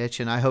fucking bitch,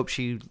 and I hope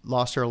she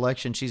lost her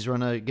election. She's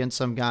running against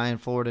some guy in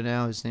Florida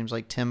now. His name's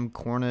like Tim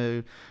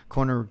Kornikova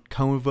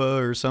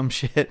or some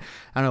shit.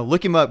 I don't know.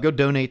 Look him up. Go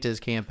donate to his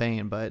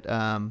campaign. But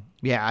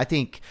yeah, I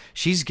think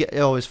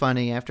it was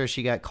funny after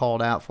she got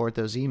called out for it.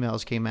 Those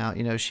emails came out.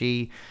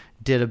 She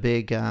did a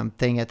big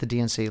thing at the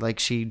DNC, like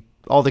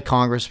all the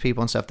Congress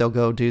people and stuff, they'll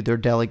go do their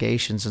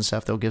delegations and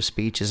stuff. They'll give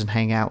speeches and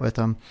hang out with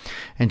them.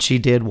 And she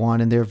did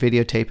one, and they're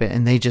videotape it,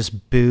 and they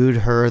just booed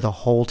her the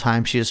whole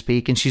time she was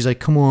speaking. She's like,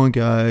 "Come on,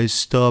 guys,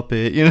 stop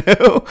it,"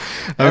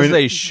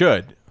 They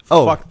should.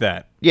 Oh, fuck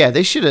that. Yeah,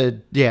 they should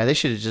have. Yeah, they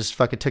should have just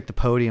fucking took the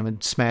podium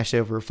and smashed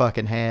over her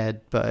fucking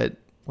head. But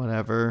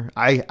whatever.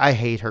 I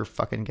hate her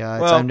fucking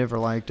guts. Well, I've never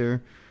liked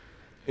her.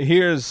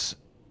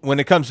 When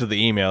it comes to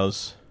the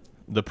emails,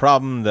 the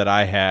problem that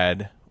I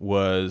had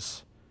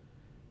was.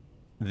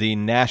 The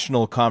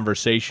national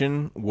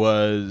conversation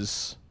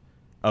was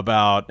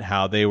about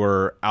how they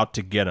were out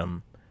to get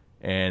him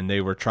and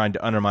they were trying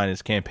to undermine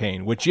his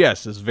campaign, which,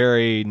 yes, is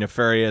very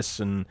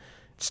nefarious and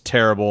it's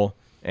terrible.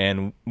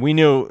 And we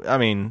knew,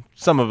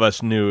 some of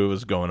us knew it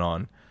was going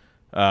on.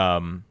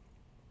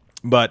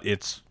 But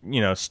it's,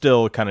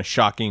 still kind of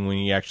shocking when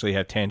you actually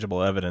have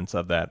tangible evidence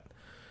of that.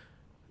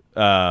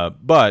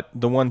 But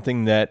the one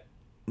thing that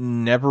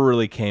never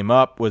really came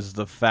up was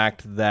the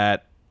fact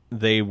that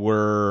they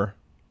were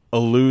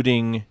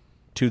alluding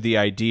to the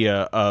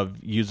idea of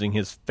using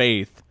his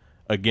faith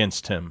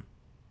against him.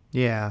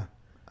 Yeah,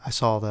 I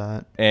saw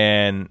that.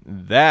 And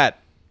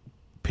that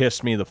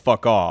pissed me the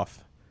fuck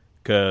off,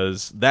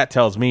 because that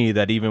tells me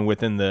that even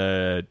within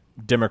the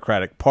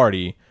Democratic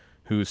Party,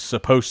 who's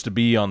supposed to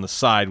be on the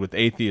side with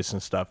atheists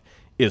and stuff,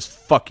 is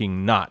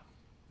fucking not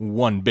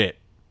one bit.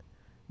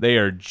 They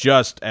are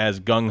just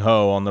as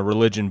gung-ho on the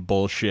religion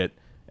bullshit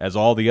as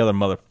all the other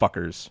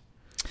motherfuckers.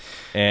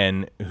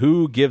 And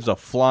who gives a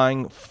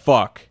flying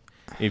fuck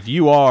if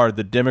you are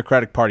the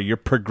Democratic Party, you're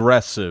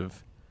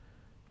progressive,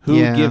 who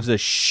gives a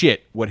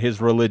shit what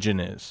his religion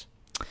is?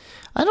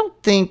 I don't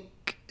think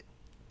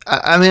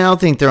I don't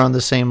think they're on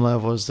the same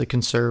level as the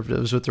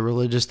conservatives with the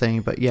religious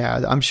thing, but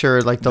yeah, I'm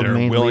sure like the they're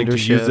main willing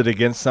leadership to use it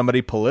against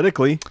somebody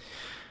politically.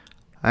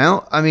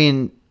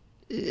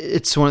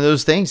 It's one of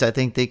those things. I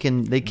think they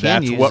can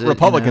That's use what it,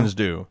 Republicans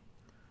do.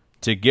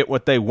 To get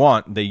what they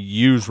want, they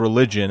use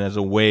religion as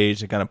a way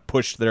to kind of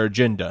push their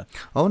agenda.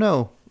 Oh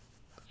no,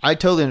 I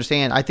totally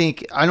understand. I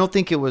don't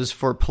think it was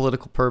for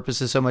political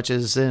purposes so much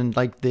as in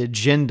like the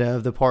agenda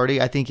of the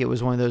party. I think it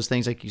was one of those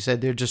things, like you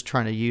said, they're just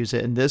trying to use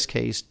it in this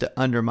case to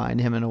undermine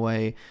him in a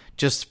way,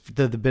 just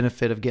for the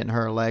benefit of getting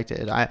her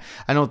elected. I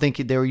don't think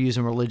they were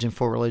using religion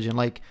for religion.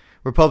 Like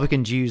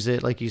Republicans use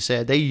it, like you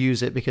said, they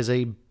use it because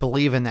they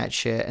believe in that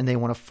shit and they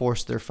want to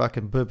force their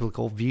fucking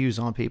biblical views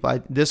on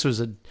people. This was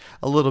a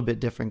little bit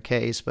different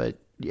case, but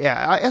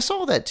yeah, I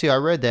saw that too. I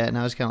read that and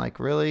I was kind of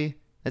like, really?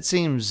 That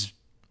seems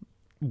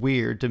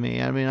weird to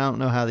me. I don't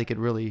know how they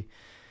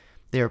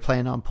were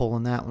planning on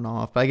pulling that one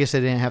off, but I guess they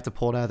didn't have to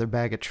pull it out of their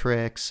bag of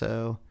tricks.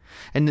 So,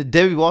 and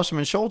Debbie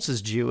Wasserman Schultz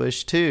is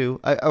Jewish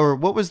too, or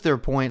what was their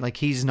point? Like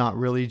he's not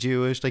really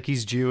Jewish, like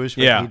he's Jewish,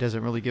 but he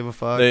doesn't really give a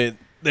fuck.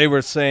 They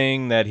were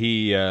saying that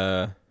he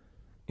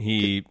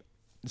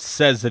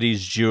says that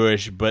he's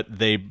Jewish, but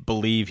they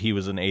believe he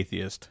was an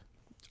atheist.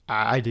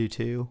 I do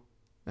too,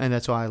 and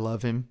that's why I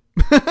love him.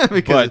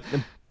 Because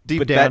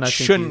deep down, that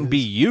shouldn't be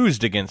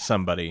used against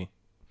somebody.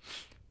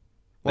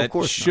 Well, of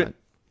course not.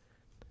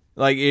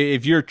 Like,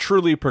 if you're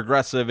truly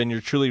progressive and you're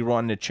truly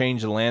wanting to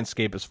change the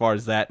landscape as far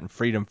as that and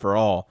freedom for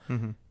all,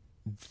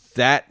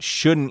 that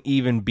shouldn't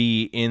even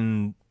be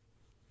in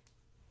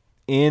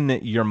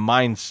your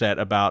mindset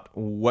about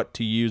what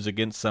to use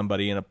against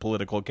somebody in a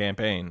political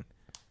campaign.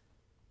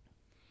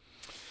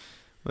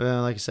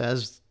 Well, like I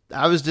said,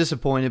 I was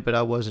disappointed, but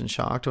I wasn't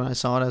shocked when I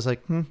saw it. I was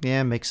like,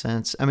 yeah, it makes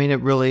sense. I mean,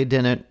 it really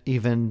didn't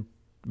even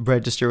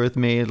register with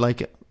me.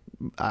 Like,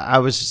 I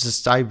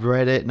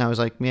read it and I was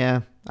like,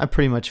 yeah, I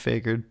pretty much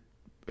figured.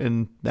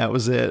 And that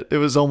was it. It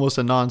was almost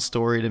a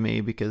non-story to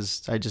me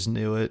because I just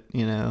knew it,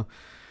 you know.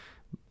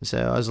 So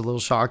I was a little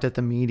shocked that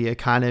the media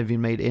kind of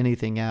even made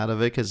anything out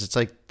of it because it's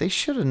like they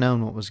should have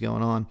known what was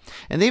going on.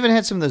 And they even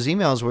had some of those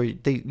emails where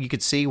you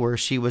could see where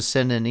she was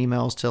sending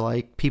emails to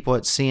like people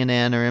at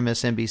CNN or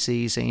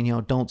MSNBC saying, you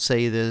know, don't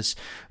say this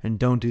and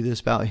don't do this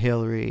about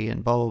Hillary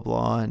and blah, blah,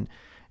 blah. And,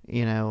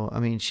 you know, I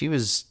mean,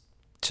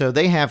 so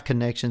they have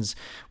connections,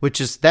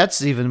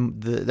 that's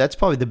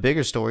probably the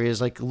bigger story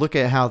is like, look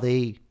at how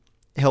they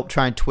help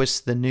try and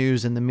twist the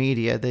news and the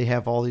media. They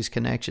have all these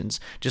connections.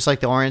 Just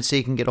like the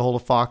RNC can get a hold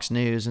of Fox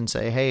News and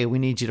say, hey, we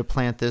need you to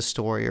plant this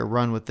story or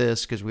run with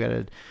this because we got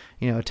to,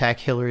 you know,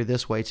 attack Hillary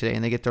this way today.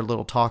 And they get their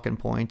little talking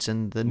points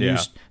and the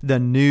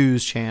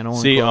news channel.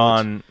 See,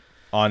 on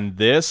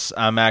this,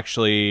 I'm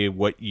actually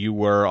what you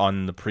were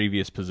on the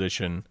previous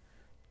position.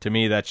 To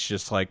me, that's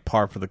just like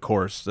par for the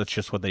course. That's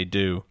just what they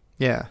do.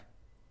 Yeah.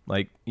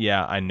 Like,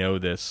 yeah, I know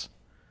this.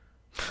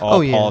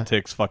 All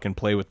politics fucking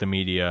play with the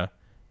media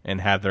and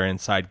have their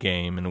inside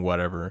game and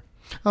whatever.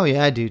 Oh,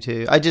 yeah, I do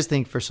too. I just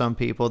think for some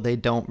people, they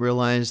don't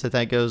realize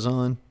that goes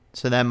on.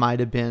 So that might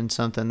have been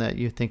something that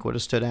you think would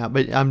have stood out.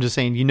 But I'm just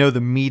saying, you know, the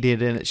media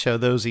didn't show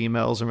those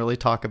emails and really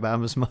talk about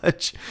them as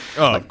much.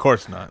 Oh, of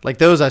course not. Like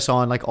those I saw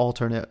on like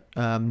alternate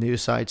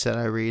news sites that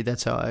I read.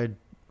 That's how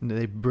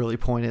they really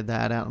pointed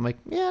that out. I'm like,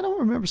 yeah, I don't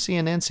remember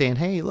CNN saying,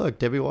 hey, look,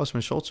 Debbie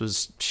Wasserman Schultz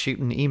was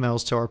shooting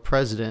emails to our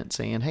president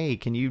saying, hey,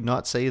 can you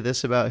not say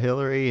this about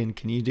Hillary and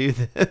can you do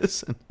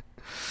this? And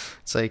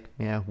it's like,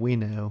 yeah, we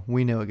know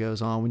what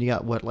goes on when you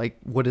got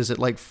what is it,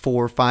 like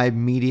 4 or 5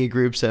 media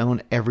groups that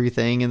own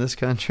everything in this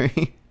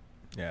country.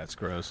 Yeah, it's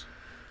gross.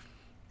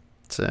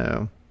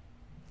 So,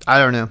 I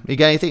don't know. You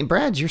got anything?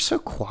 Brad, you're so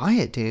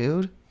quiet,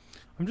 dude.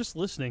 I'm just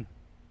listening.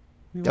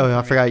 Oh,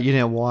 I forgot you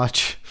didn't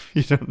watch.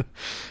 You don't.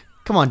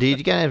 Come on, dude.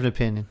 You gotta have an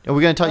opinion. Are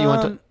we gonna talk? You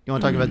want to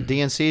talk about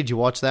DNC? Did you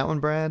watch that one,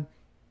 Brad?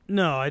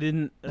 No, I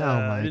didn't.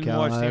 I didn't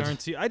watch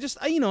the RNC.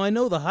 I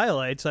know the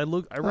highlights. I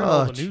read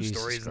all the news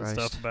stories and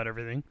stuff about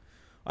everything.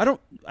 I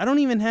don't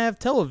even have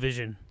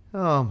television.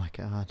 Oh my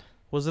God.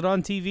 Was it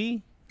on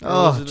TV? Or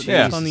was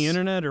it on the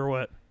internet or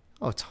what?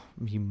 Oh,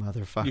 you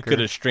motherfucker! You could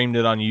have streamed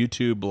it on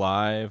YouTube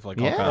live,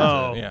 like all kinds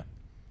of yeah.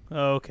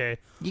 Oh, okay.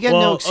 You got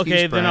no excuse,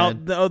 okay,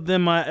 Brad.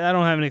 then I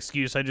don't have an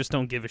excuse. I just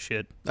don't give a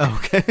shit.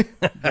 Okay.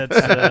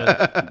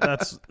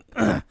 That's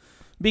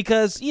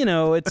because, you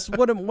know, it's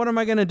what am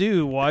I going to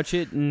do? Watch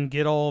it and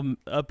get all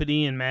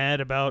uppity and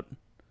mad about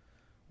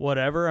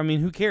whatever? I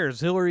mean, who cares?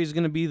 Hillary's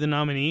going to be the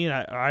nominee.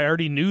 I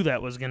already knew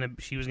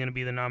she was going to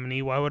be the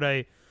nominee. Why would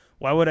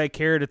I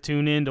care to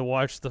tune in to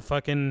watch the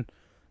fucking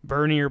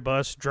Bernie or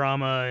bust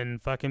drama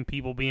and fucking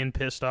people being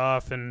pissed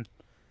off? And,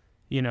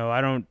 you know, I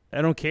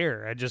don't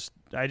care. I just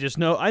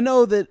know, I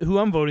know that who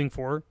I'm voting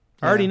for.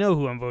 I already know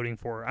who I'm voting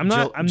for. I'm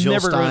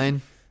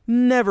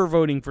never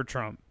voting for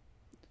Trump.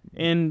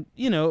 And,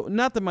 you know,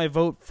 not that my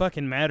vote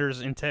fucking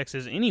matters in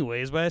Texas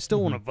anyways, but I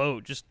still want to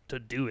vote just to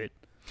do it.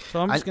 So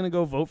I'm just going to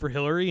go vote for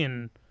Hillary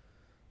and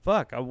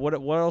fuck, what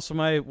else am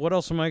I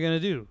going to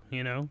do,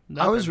 you know?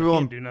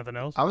 Can't do nothing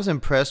else. I was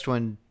impressed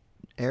when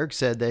Eric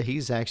said that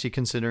he's actually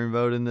considering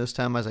voting this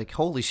time. I was like,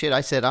 holy shit,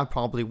 I said I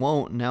probably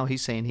won't, and now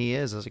he's saying he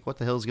is. I was like, what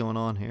the hell's going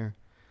on here?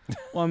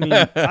 Well, I mean,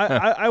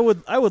 I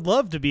would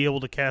love to be able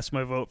to cast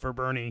my vote for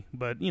Bernie,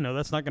 but, you know,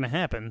 that's not going to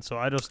happen. So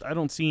I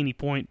don't see any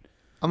point.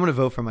 I'm going to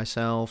vote for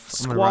myself.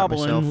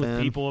 Squabbling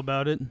with people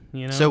about it,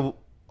 you know? So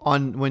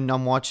when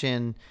I'm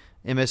watching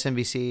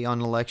MSNBC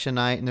on election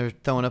night and they're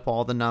throwing up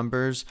all the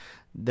numbers,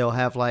 they'll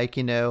have like,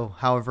 you know,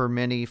 however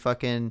many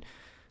fucking,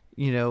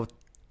 you know,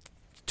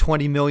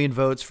 20 million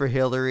votes for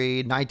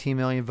Hillary, 19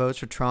 million votes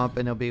for Trump,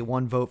 and there'll be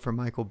 1 vote for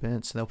Michael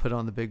Pence, and they'll put it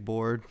on the big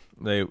board.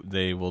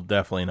 They will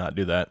definitely not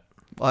do that.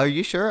 Are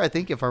you sure? I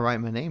think if I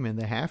write my name in,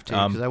 they have to,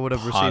 because I would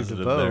have received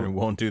a vote. They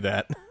won't do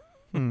that.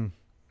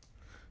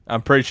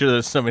 I'm pretty sure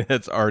there's somebody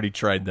that's already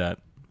tried that.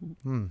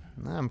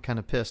 I'm kind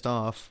of pissed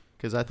off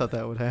because I thought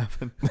that would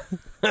happen.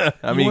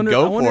 I mean,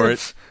 go for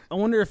it. I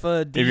wonder if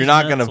if you're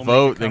not going to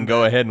vote, then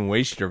go ahead and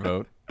waste your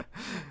vote.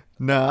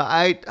 No,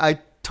 I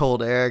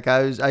told Eric,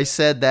 I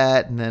said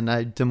that, and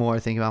then the more I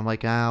think about it, I'm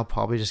like, I'll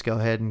probably just go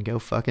ahead and go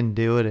fucking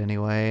do it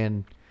anyway,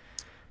 and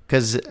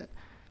because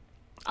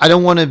I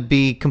don't want to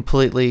be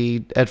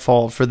completely at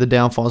fault for the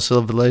downfall of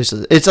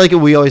civilization. It's like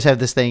we always have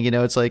this thing, you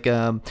know. It's like,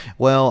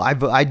 well,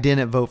 I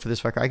didn't vote for this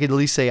fucker. I could at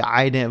least say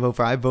I didn't vote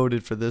for. I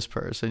voted for this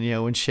person. You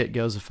know, when shit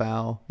goes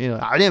afoul, you know,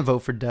 I didn't vote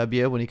for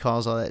W when he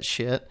calls all that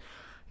shit.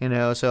 You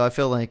know, so I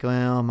feel like,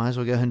 well, I might as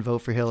well go ahead and vote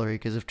for Hillary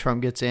because if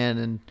Trump gets in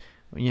and,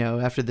 you know,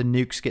 after the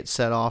nukes get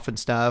set off and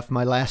stuff,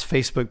 my last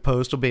Facebook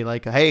post will be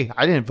like, hey,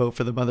 I didn't vote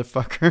for the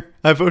motherfucker.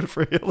 I voted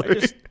for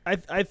Hillary.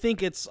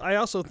 I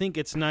also think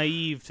it's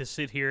naive to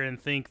sit here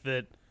and think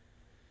that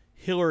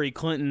Hillary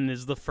Clinton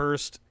is the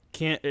first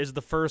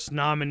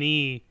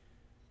nominee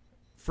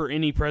for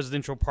any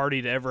presidential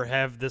party to ever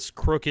have this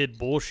crooked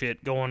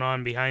bullshit going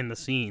on behind the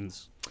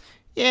scenes.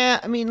 Yeah,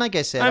 I mean, like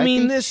I said, I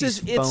mean, think this she's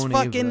is it's phony,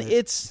 fucking but-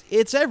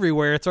 it's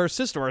everywhere. It's our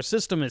system. Our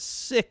system is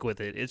sick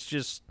with it. It's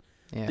just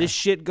Yeah. this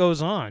shit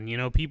goes on.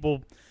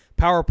 People,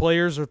 power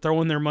players are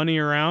throwing their money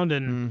around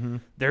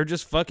and they're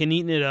just fucking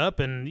eating it up.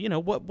 And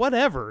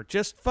whatever.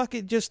 Just fuck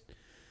it. Just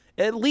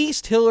at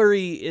least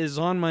Hillary is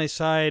on my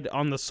side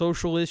on the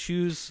social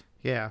issues.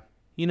 Yeah.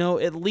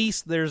 At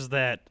least there's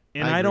that,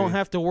 and I I don't agree.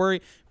 have to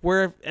worry.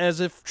 Whereas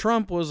if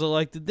Trump was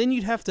elected, then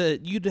you'd have to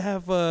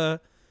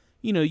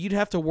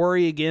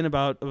worry again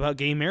about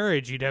gay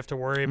marriage. You'd have to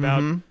worry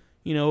about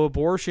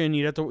abortion.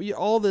 You'd have to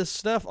all this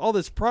stuff, all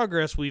this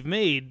progress we've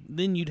made.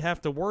 Then you'd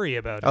have to worry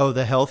about it. Oh,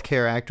 the Health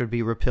Care Act would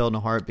be repealed in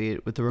a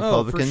heartbeat with the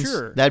Republicans. for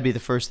sure. That'd be the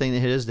first thing that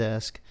hit his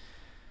desk.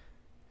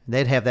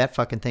 They'd have that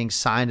fucking thing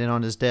signed in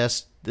on his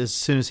desk as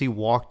soon as he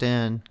walked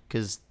in,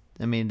 because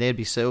they'd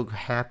be so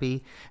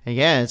happy. And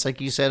yeah, it's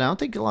like you said, I don't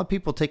think a lot of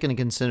people take into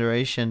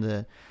consideration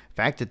the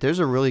fact that there's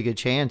a really good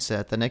chance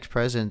that the next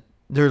president,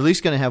 they're at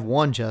least going to have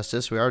one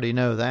justice. We already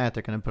know that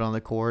they're going to put on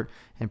the court,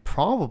 and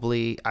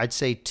probably I'd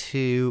say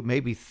 2,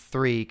 maybe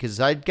 3, because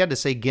I'd got to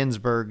say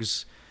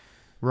Ginsburg's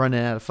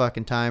running out of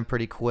fucking time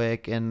pretty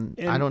quick, and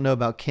I don't know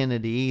about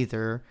Kennedy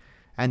either.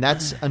 And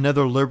that's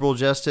another liberal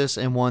justice,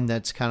 and one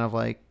that's kind of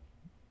like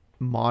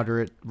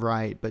moderate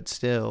right, but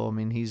still,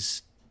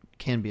 he's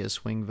can be a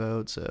swing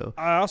vote. So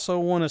I also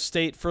want to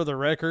state for the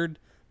record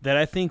that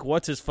I think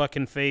what's his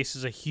fucking face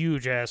is a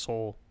huge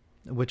asshole.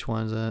 which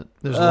one is that?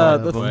 There's a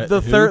lot of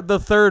them. The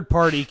third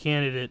party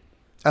candidate.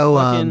 Oh,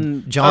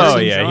 fucking Johnson.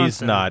 Oh yeah,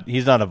 Johnson.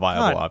 he's not a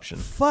viable God, option.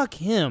 Fuck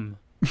him.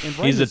 And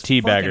right He's a his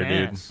teabagger, fucking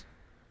dude. ass.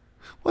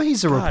 Well,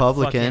 he's a God,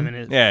 fuck him Republican. and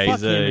his- Yeah, fuck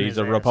him and he's his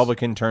a ass.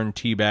 Republican turned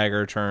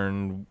teabagger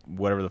turned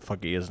whatever the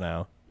fuck he is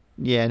now.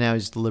 Yeah, now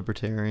he's the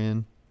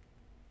libertarian.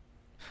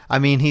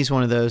 He's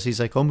one of those. He's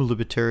like, I'm a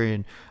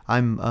libertarian.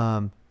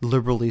 I'm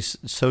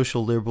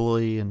social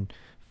liberally and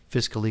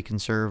fiscally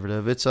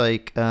conservative. It's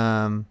like,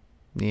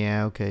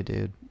 yeah, okay,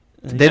 dude.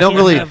 They don't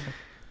really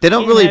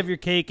have your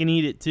cake and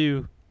eat it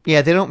too.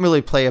 Yeah, they don't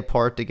really play a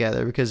part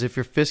together, because if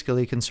you're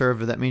fiscally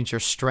conservative, that means you're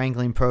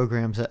strangling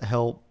programs that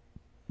help,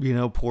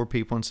 poor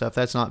people and stuff.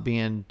 That's not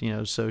being,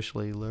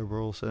 socially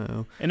liberal.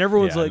 So And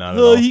everyone's Yeah, like, not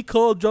at all. oh, he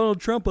called Donald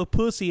Trump a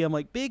pussy. I'm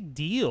like, big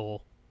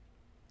deal.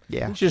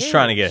 yeah, He's just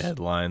trying to get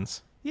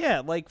headlines.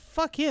 Yeah, like,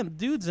 fuck him.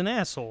 Dude's an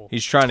asshole.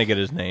 He's trying to get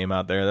his name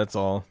out there. That's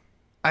all.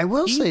 I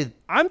will say,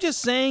 I'm just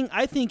saying,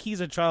 I think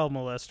he's a child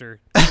molester.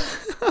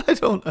 I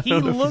don't know.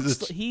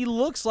 He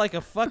looks like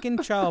a fucking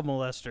child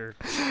molester.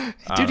 I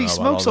Dude, don't he know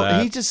smokes. about all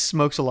that. He just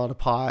smokes a lot of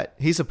pot.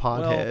 He's a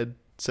pothead.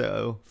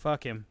 So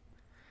Fuck him.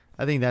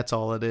 I think that's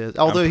all it is.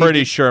 Although I'm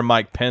pretty sure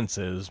Mike Pence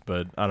is,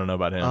 but I don't know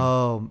about him.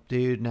 Oh,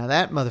 dude, now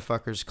that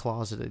motherfucker's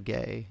closeted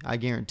gay. I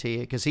guarantee it,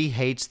 because he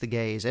hates the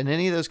gays. And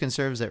any of those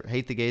conservatives that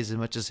hate the gays as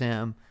much as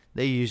him,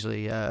 they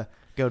usually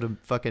go to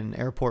fucking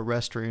airport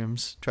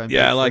restrooms. Try and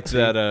Yeah, be I liked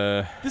footsie.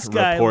 that This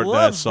guy report that I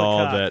loves the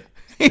saw cock. that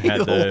He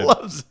had the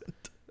loves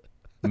it.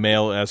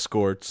 male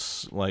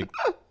escorts, like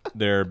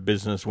their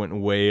business went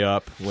way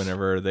up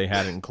whenever they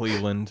had it in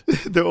Cleveland.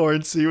 The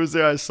RNC was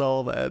there. I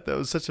saw that. That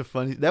was such a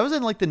funny. That was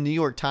in like the New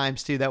York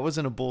Times too. That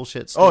wasn't a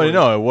bullshit story. Oh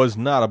no, it was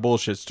not a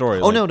bullshit story.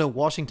 Oh Like, no,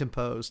 Washington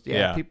Post.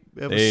 Yeah, Yeah.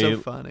 it was They- so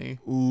funny.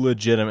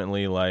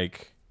 legitimately,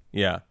 like,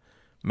 yeah,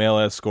 male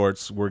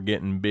escorts were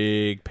getting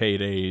big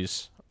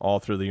paydays all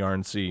through the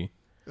RNC.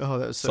 Oh,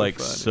 that was It's so like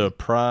funny.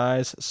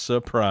 surprise,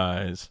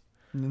 surprise.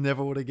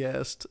 Never would have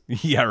guessed.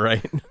 Yeah,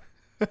 right.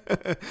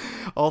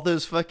 All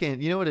those fucking,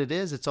 you know what it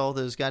is? It's all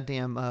those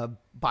goddamn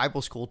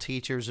Bible school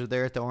teachers are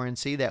there at the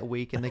RNC that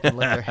week, and they can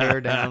let their hair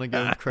down and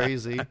go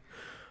crazy.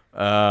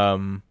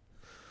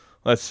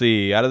 Let's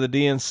see. Out of the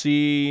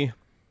DNC,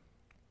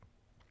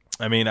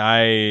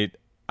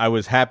 I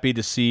was happy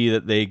to see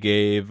that they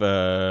gave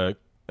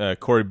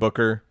Cory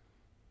Booker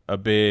a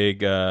big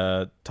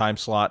time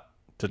slot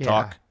to Yeah.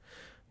 talk.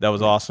 That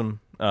was awesome.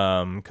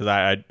 Because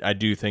I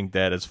do think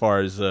that as far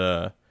as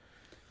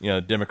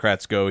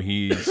Democrats go,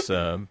 he's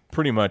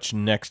pretty much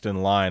next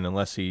in line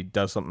unless he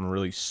does something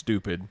really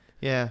stupid.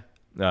 Yeah,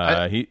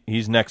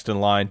 He's next in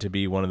line to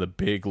be one of the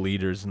big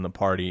leaders in the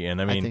party,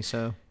 and I think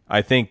so.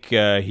 I think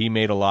he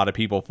made a lot of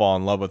people fall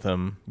in love with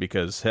him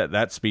because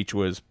that speech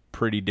was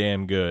pretty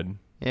damn good.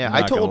 Yeah,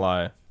 Not gonna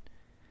lie.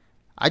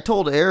 I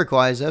told Eric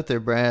while I was up there,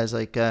 Brad, I was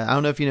like, I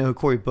don't know if you know who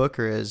Cory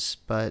Booker is,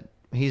 but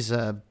he's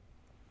a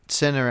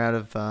senator out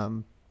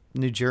of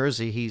New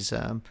Jersey. He's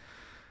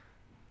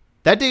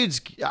that dude's.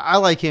 I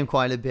like him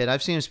quite a bit.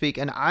 I've seen him speak,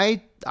 and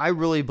I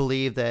really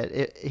believe that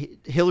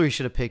Hillary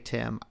should have picked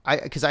him.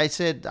 Because I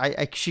said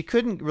she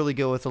couldn't really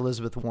go with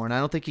Elizabeth Warren. I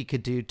don't think he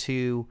could do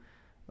two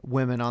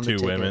women on the Two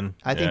ticket. women,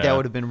 I think yeah. that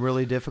would have been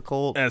really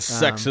difficult. As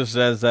sexist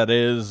as that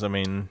is,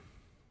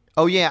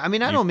 Oh yeah, I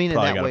don't mean it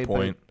probably that got way. a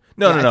point. But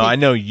No, I I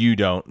think know you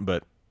don't,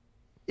 but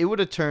it would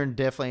have turned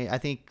definitely. I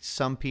think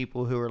some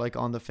people who are like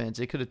on the fence,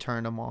 it could have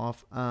turned them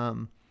off.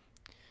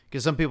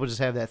 Because some people just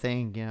have that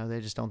thing,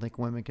 they just don't think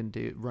women can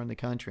run the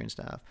country and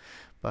stuff.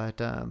 But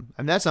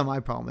that's not my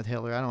problem with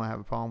Hillary. I don't have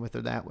a problem with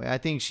her that way. I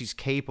think she's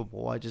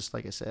capable. I just,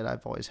 like I said,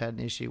 I've always had an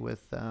issue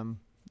with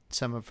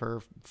some of her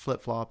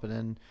flip flopping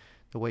and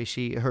The way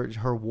her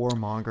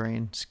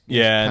warmongering,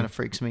 kind of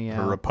freaks me out.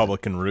 Her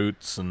Republican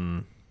roots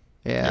and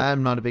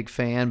I'm not a big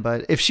fan.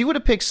 But if she would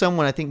have picked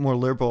someone, I think more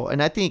liberal,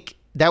 and I think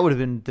that would have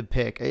been the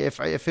pick. If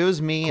it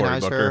was me and I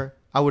was her,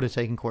 I would have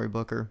taken Cory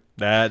Booker.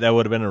 That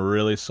would have been a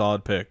really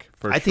solid pick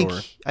for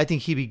sure. I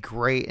think he'd be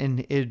great,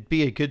 and it'd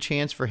be a good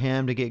chance for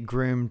him to get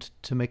groomed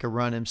to make a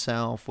run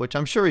himself, which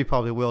I'm sure he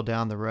probably will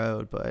down the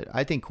road. But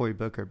I think Cory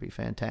Booker would be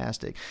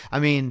fantastic. I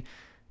mean,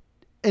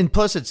 and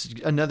plus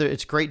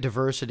it's great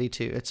diversity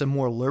too. It's a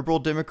more liberal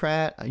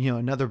Democrat,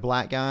 another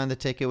black guy on the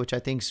ticket, which I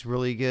think is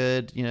really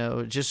good.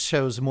 It just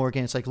shows more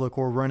again. It's like, look,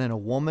 we're running a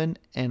woman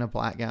and a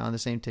black guy on the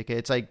same ticket.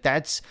 It's like,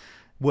 that's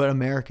what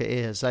America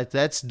is.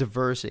 That's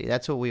diversity.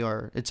 That's what we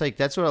are. It's like,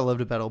 that's what I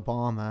loved about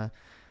Obama.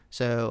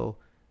 So,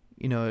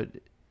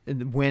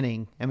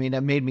 winning, I mean,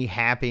 that made me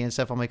happy and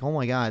stuff. I'm like, oh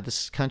my God,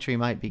 this country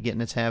might be getting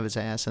have its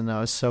ass. And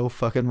I was so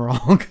fucking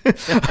wrong.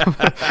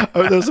 That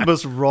was the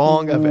most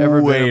wrong I've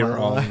ever been in my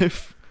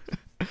life.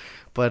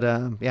 But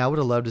I would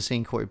have loved to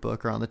seen Cory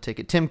Booker on the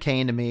ticket. Tim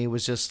Kaine to me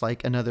was just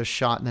like another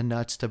shot in the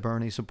nuts to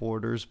Bernie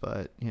supporters,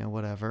 but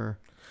whatever.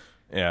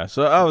 Yeah,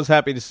 so I was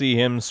happy to see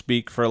him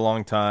speak for a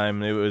long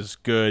time. It was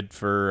good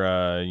for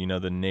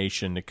the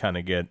nation to kind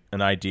of get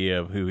an idea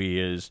of who he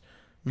is,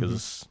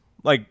 because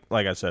like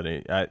I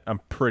said, I'm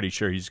pretty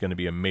sure he's going to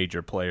be a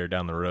major player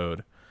down the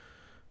road.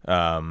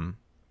 And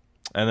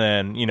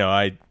then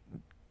I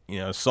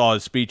saw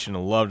his speech and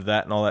loved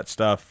that and all that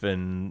stuff,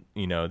 and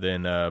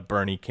then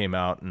Bernie came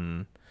out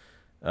and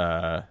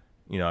I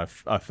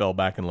fell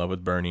back in love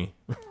with Bernie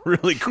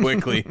really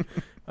quickly.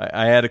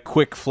 I had a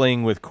quick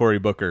fling with Cory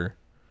Booker.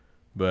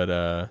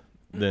 But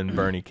then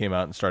Bernie came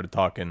out and started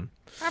talking.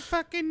 I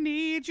fucking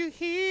need you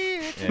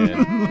here.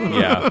 And,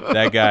 yeah,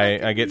 that guy,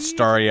 I get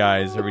starry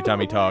eyes every time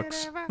he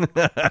talks.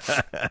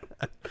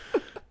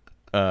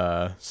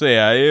 So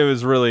yeah, it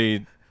was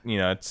really,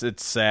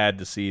 it's sad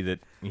to see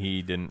that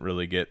he didn't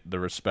really get the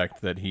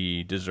respect that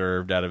he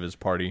deserved out of his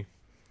party.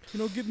 You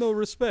don't get no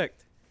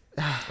respect.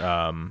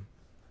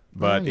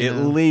 But at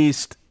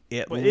least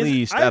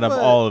out of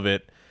all of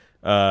it,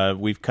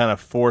 we've kind of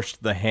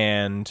forced the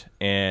hand,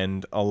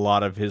 and a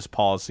lot of his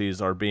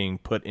policies are being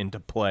put into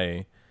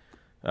play.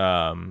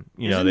 Isn't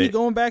he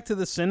going back to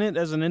the Senate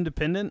as an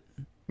independent?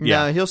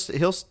 Yeah, he's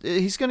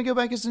going to go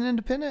back as an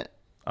independent.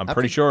 I'm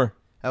pretty sure.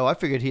 Oh, I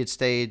figured he'd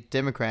stay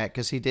Democrat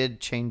because he did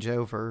change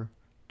over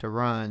to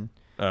run.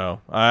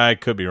 Oh, I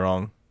could be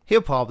wrong.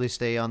 He'll probably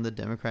stay on the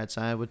Democrat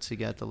side. What's he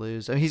got to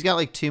lose? I mean, he's got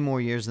like 2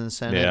 more years in the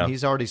Senate. Yeah. And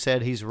he's already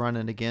said he's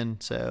running again,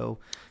 so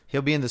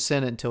he'll be in the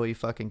Senate until he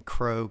fucking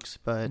croaks.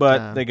 But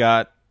they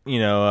got,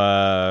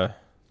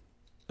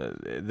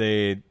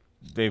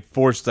 they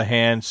forced the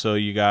hand, so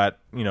you got,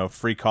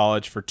 free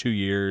college for 2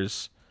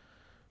 years,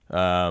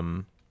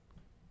 and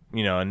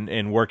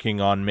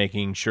working on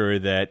making sure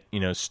that,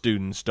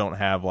 students don't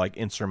have like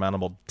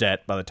insurmountable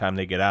debt by the time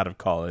they get out of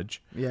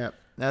college. Yeah,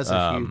 that's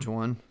a huge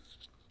one.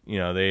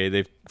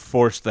 They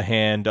forced the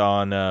hand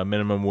on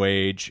minimum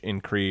wage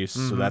increase,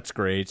 so that's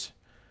great.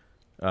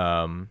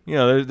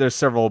 There's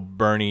several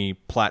Bernie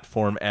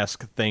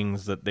platform-esque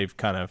things that they've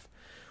kind of,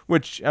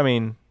 which, I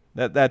mean,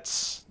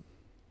 that's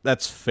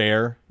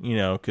fair,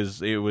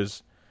 because it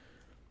was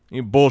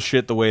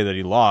bullshit the way that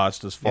he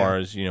lost as far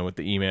as, with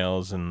the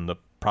emails and the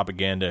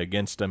propaganda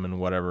against him and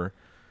whatever.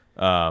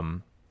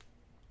 But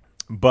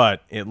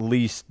at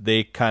least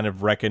they kind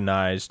of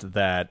recognized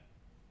that,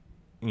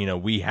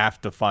 we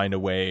have to find a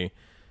way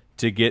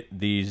to get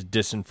these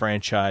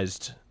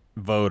disenfranchised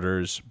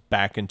voters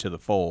back into the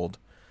fold.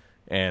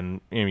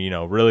 And,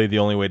 really the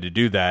only way to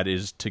do that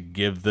is to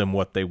give them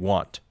what they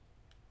want.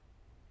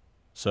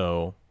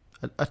 So...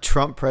 A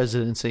Trump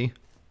presidency.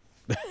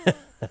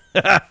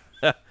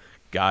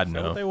 God,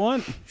 no. What they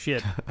want?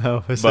 Shit.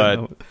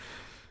 But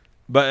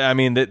I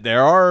mean,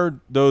 there are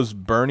those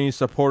Bernie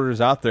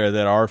supporters out there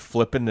that are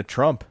flipping to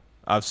Trump.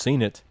 I've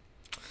seen it.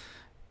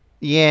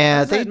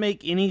 Yeah. Does that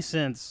make any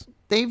sense?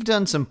 They've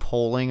done some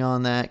polling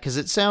on that, because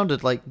it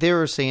sounded like they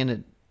were saying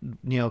it,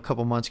 a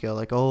couple months ago,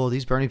 like, oh,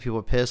 these Bernie people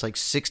are pissed. Like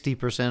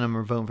 60% of them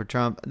are voting for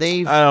Trump.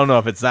 I don't know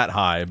if it's that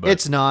high, but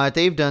it's not.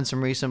 They've done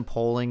some recent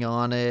polling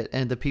on it,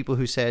 and the people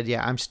who said,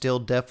 yeah, I'm still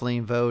definitely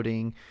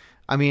voting,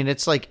 I mean,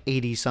 it's like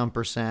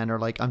 80-some% are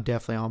like, I'm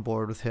definitely on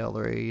board with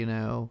Hillary,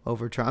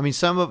 over Trump. I mean,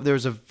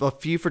 there's a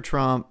few for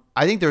Trump.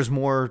 I think there's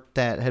more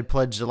that had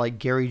pledged to like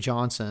Gary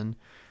Johnson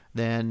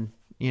than,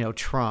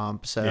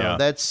 Trump. So yeah.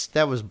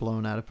 that was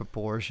blown out of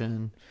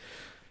proportion.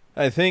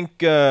 I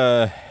think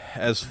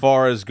as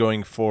far as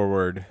going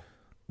forward,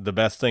 the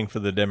best thing for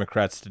the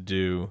Democrats to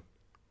do,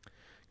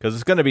 because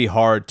it's going to be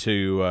hard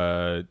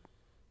to,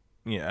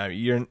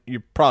 you're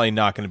probably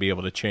not going to be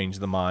able to change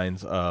the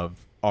minds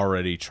of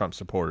already Trump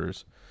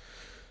supporters.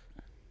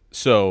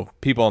 So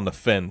people on the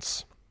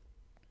fence,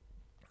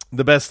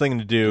 the best thing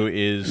to do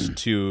is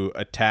to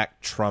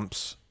attack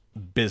Trump's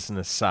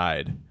business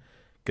side,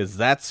 because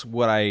that's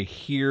what I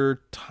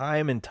hear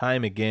time and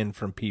time again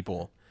from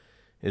people.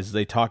 Is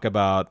they talk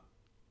about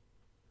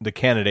the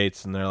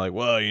candidates and they're like,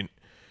 well,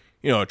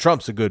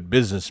 Trump's a good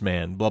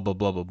businessman, blah, blah,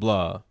 blah, blah,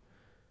 blah.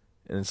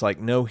 And it's like,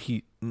 no,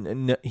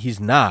 he's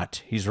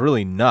not. He's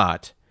really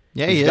not.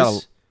 Yeah,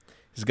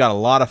 He's got a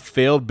lot of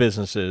failed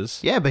businesses.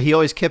 Yeah, but he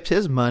always kept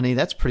his money.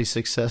 That's pretty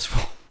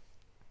successful.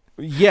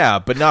 Yeah,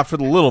 but not for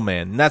the little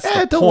man. And that's the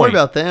point. Don't worry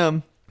about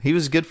them. He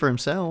was good for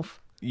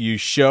himself. You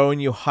show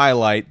and you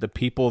highlight the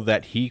people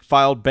that he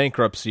filed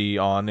bankruptcy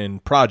on in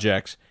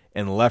projects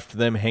and left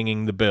them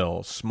hanging the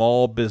bill.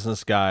 Small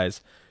business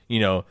guys,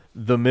 the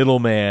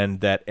middleman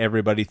that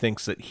everybody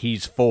thinks that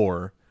he's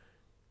for.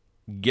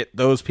 Get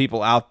those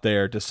people out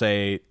there to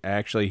say,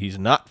 actually, he's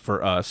not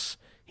for us.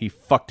 He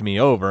fucked me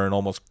over and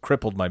almost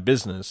crippled my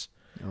business.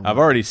 Oh. I've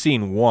already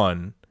seen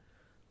one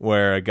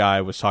where a guy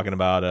was talking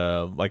about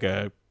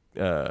a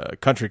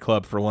country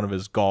club for one of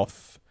his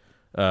golf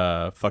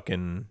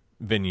fucking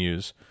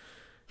venues,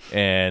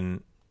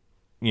 and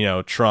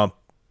Trump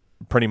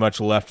pretty much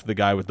left the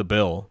guy with the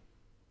bill.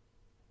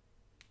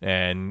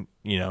 And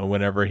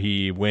whenever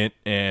he went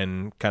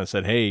and kind of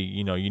said, hey,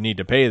 you need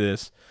to pay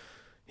this,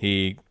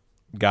 he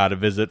got a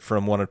visit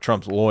from one of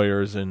Trump's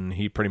lawyers, and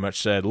he pretty much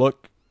said,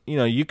 look,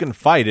 you can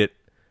fight it,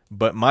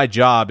 but my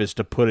job is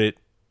to put it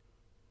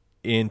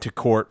into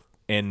court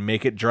and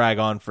make it drag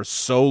on for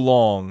so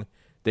long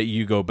that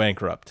you go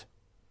bankrupt.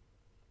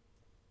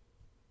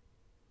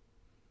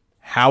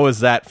 How is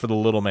that for the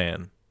little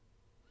man?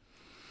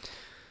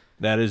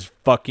 That is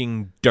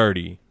fucking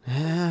dirty.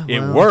 Yeah, well.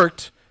 It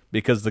worked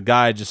because the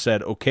guy just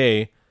said,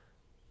 okay,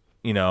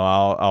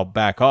 I'll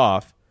back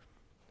off.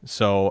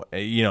 So,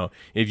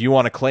 if you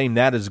want to claim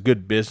that as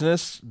good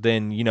business,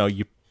 then,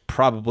 you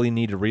probably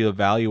need to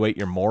reevaluate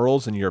your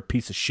morals, and you're a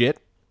piece of shit.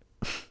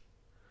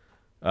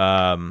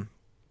 I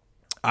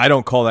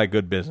don't call that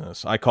good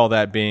business. I call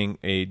that being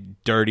a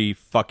dirty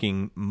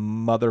fucking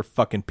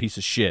motherfucking piece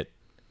of shit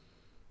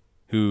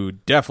who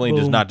definitely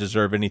does not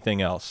deserve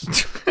anything else.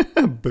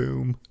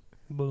 Boom.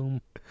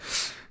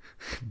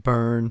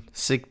 Burn.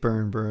 Sick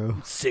burn, bro.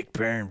 Sick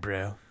burn,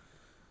 bro.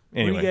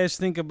 Anyway. What do you guys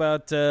think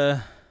about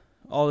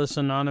all this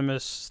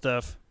anonymous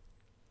stuff?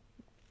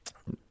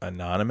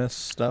 Anonymous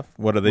stuff?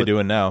 What are they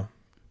doing now?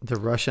 The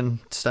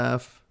Russian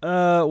stuff?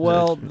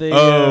 Well, they...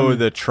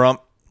 the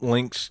Trump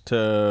links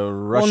to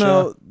Russia?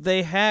 Well, no,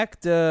 they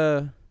hacked...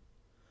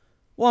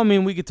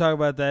 we could talk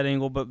about that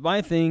angle, but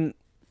my thing...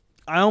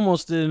 I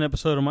almost did an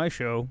episode of my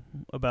show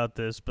about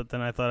this, but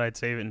then I thought I'd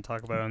save it and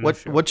talk about it on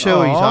this show. What show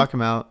are you talking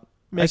about?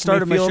 I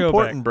started my show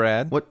important, back.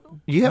 Brad. What?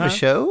 You have a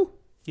show?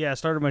 Yeah, I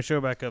started my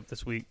show back up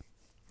this week.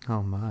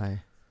 Oh, my.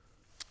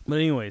 But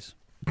anyways,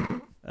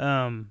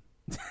 I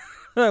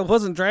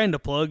wasn't trying to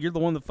plug. You're the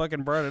one that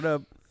fucking brought it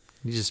up.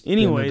 You just bent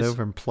it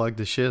over and plugged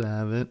the shit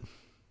out of it.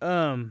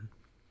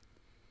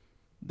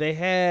 They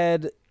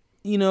had...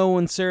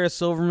 when Sarah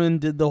Silverman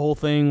did the whole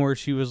thing where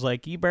she was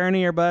like, you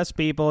burning your bus,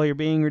 people, you're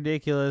being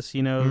ridiculous,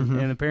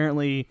 and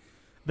apparently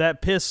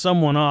that pissed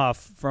someone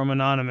off from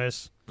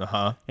Anonymous.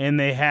 Uh-huh. And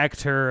they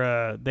hacked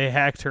her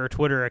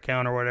Twitter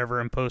account or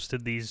whatever and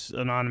posted these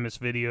anonymous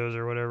videos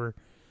or whatever.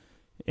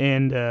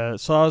 And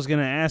so I was going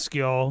to ask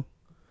y'all,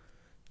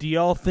 do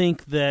y'all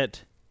think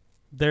that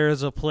there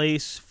is a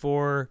place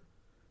for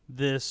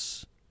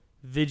this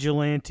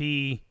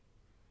vigilante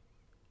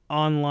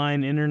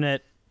online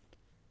internet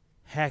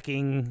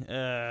hacking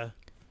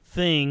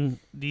thing?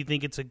 Do you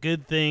think it's a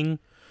good thing,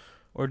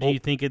 or do you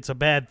think it's a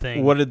bad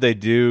thing? What did they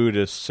do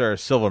to Sarah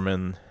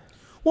Silverman?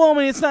 Well,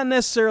 it's not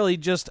necessarily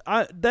just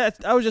I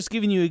was just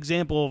giving you an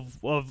example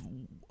of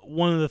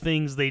one of the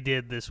things they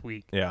did this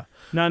week. Yeah,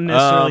 not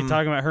necessarily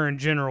talking about her in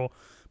general,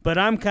 but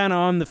I'm kind of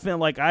on the fence.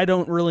 Like, I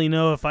don't really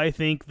know if I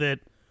think that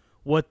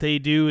what they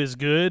do is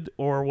good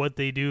or what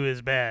they do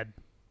is bad.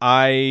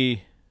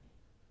 I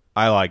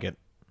like it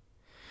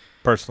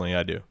personally.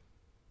 I do.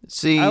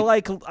 See, I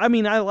like a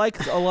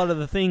lot of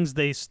the things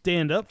they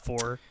stand up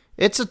for.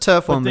 It's a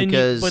tough one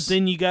because... But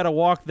then you got to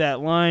walk that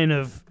line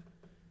of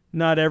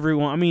not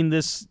everyone...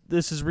 this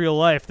is real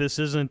life. This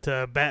isn't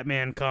a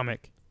Batman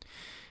comic.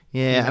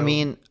 Yeah,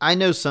 I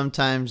know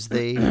sometimes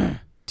they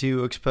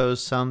do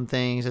expose some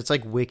things. It's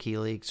like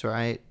WikiLeaks,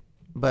 right?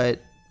 But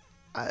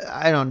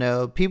I don't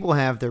know. People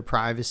have their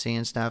privacy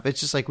and stuff. It's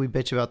just like we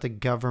bitch about the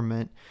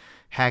government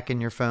hacking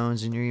your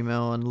phones and your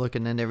email and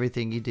looking at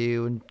everything you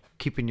do and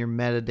keeping your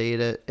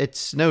metadata.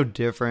 It's no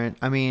different.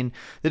 The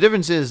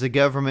difference is the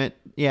government,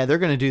 they're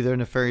going to do their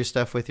nefarious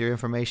stuff with your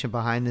information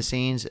behind the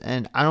scenes.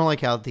 And I don't like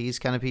how these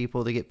kind of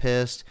people, they get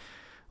pissed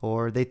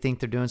or they think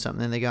they're doing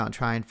something and they go out and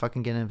try and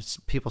fucking get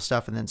into people's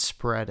stuff and then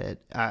spread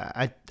it.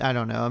 I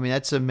don't know.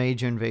 That's a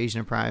major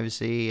invasion of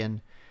privacy. And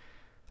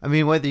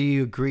whether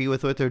you agree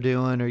with what they're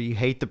doing or you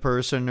hate the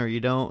person or you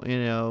don't,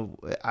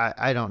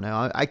 I don't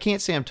know. I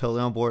can't say I'm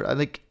totally on board.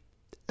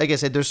 like I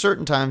said, there's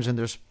certain times when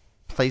there's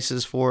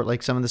places for it,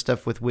 like some of the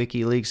stuff with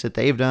WikiLeaks that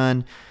they've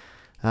done.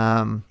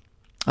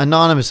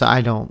 Anonymous,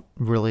 I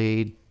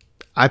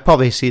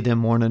probably see them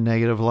more in a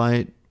negative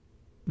light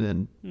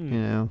than,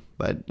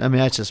 but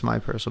that's just my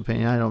personal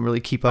opinion. I don't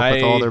really keep up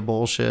with all their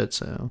bullshit.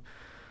 So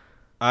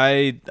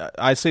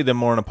I see them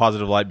more in a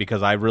positive light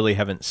because I really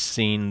haven't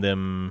seen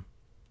them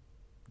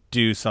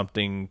do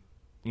something,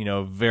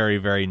 very,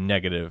 very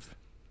negative.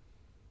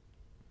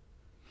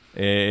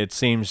 It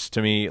seems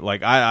to me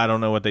like I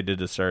don't know what they did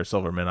to Sarah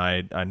Silverman.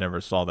 I never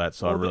saw that,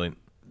 so well,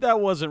 that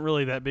wasn't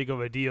really that big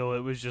of a deal. It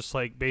was just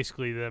like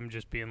basically them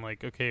just being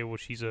like, okay, well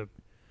she's a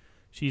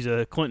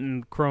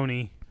Clinton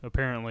crony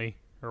apparently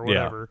or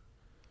whatever.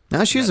 Yeah.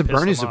 No, she was a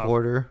Bernie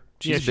supporter.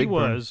 She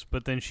was,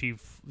 but then she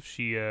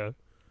did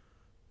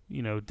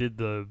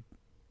the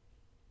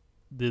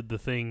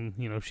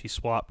thing. She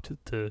swapped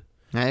to.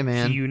 Hey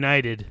man, she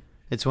united.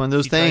 It's one of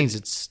those things.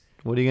 It's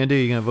what are you gonna do?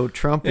 You're gonna vote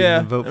Trump? Or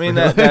Yeah, vote I mean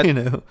for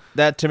that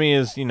that to me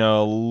is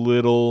a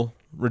little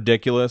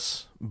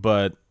ridiculous,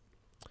 but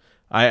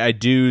I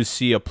do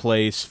see a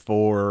place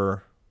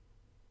for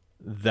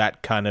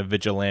that kind of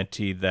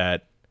vigilante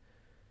that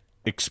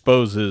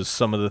exposes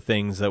some of the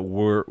things that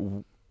we're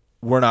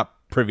not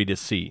privy to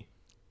see.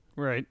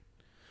 Right.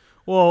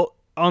 Well,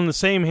 on the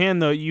same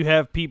hand, though, you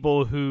have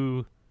people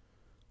who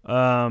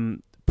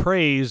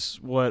praise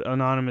what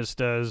Anonymous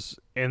does,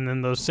 and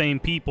then those same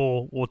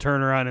people will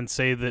turn around and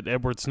say that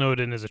Edward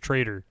Snowden is a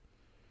traitor.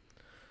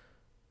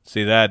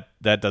 See, that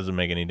doesn't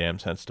make any damn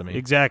sense to me.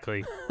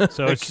 Exactly.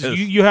 So it's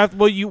you have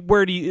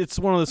it's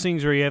one of those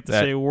things where you have to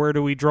say, where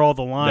do we draw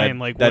the line?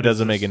 That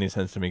doesn't make any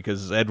sense to me,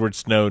 because Edward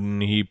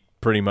Snowden, he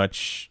pretty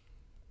much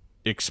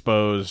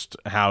exposed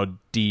how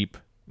deep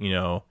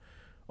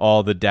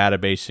all the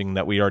databasing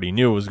that we already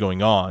knew was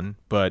going on,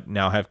 but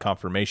now have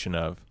confirmation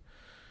of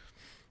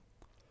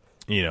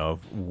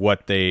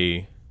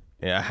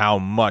how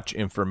much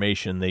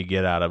information they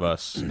get out of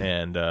us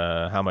and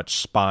how much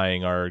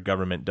spying our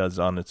government does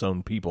on its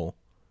own people.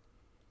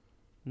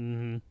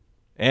 Mm-hmm.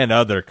 And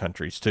other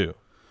countries too.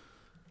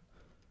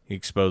 He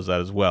exposed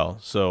that as well.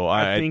 So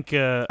I think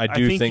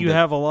you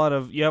have a lot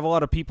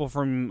of people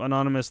from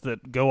Anonymous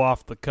that go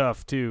off the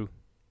cuff too.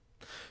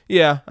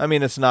 Yeah, I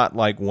mean, it's not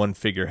like one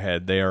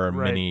figurehead. They are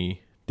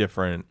many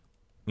different,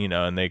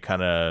 and they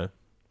kind of.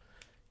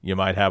 You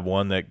might have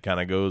one that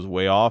kind of goes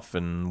way off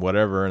and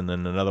whatever, and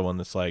then another one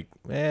that's like,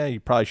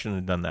 you probably shouldn't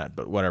have done that,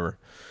 but whatever.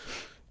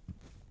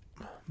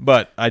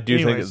 But I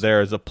do think that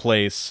there is a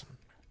place.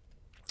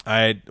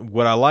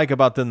 What I like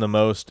about them the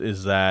most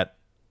is that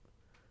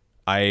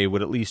I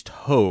would at least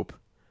hope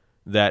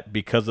that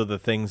because of the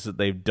things that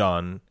they've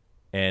done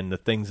and the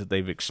things that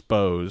they've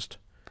exposed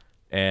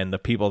and the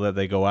people that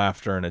they go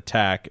after and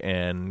attack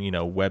and,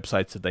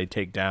 websites that they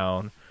take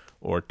down,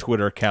 or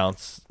Twitter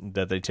accounts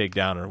that they take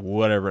down, or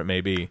whatever it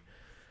may be,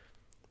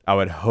 I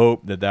would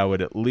hope that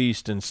would at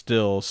least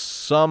instill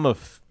some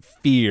of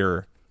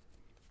fear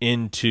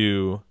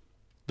into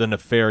the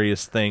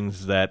nefarious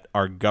things that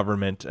our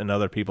government and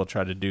other people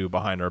try to do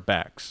behind our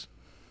backs.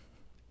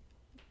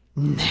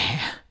 Nah.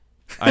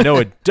 I know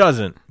it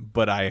doesn't,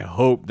 but I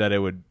hope that it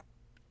would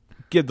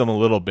give them a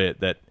little bit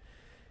that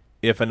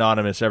if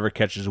Anonymous ever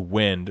catches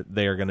wind,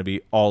 they are going to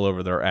be all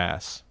over their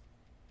ass.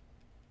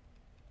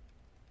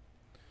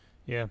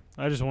 Yeah,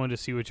 I just wanted to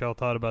see what y'all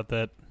thought about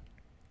that.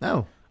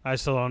 No. I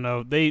still don't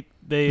know. They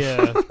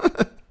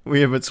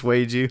we haven't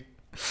swayed you.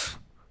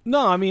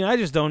 No, I mean, I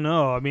just don't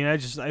know. I mean, I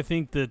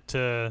think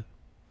that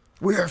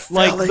we're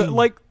failing.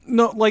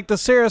 Like the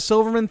Sarah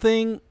Silverman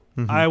thing,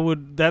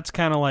 mm-hmm. That's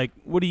kind of like,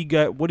 what do you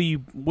got? What are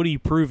you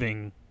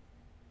proving?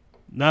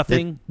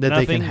 Nothing. That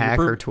nothing. They can hack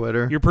her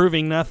Twitter. You're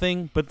proving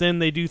nothing, but then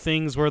they do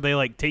things where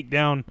they take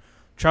down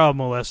child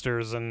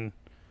molesters and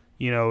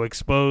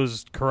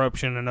expose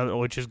corruption and other,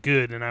 which is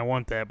good, and I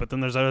want that. But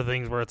then there's other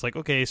things where it's like,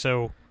 okay,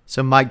 so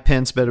Mike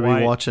Pence better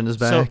be watching his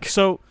back.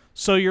 So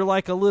you're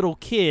like a little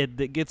kid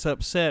that gets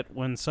upset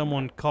when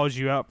someone calls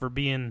you out for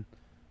being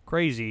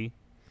crazy,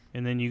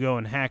 and then you go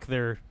and hack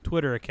their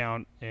Twitter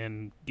account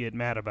and get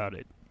mad about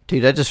it.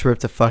 Dude, I just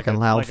ripped a fucking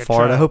loud fart.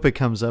 child. I hope it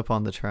comes up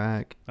on the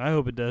track. I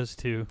hope it does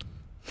too.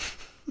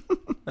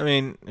 I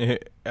mean,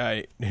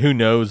 who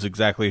knows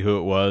exactly who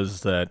it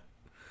was that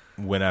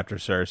went after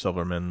Sarah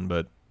Silverman,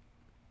 but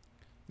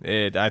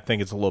I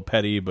think it's a little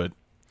petty, but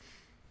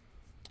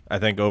I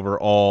think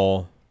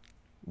overall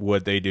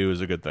what they do is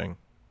a good thing.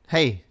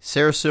 Hey,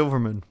 Sarah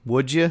Silverman,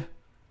 would you?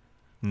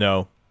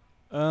 No.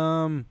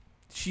 I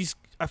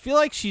feel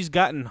like she's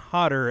gotten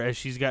hotter as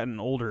she's gotten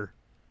older.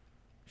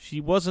 She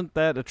wasn't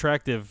that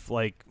attractive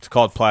it's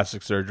called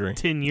plastic surgery.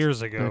 10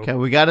 years ago. Okay,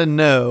 we got to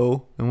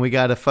know, and we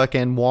got to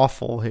fucking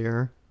waffle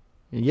here.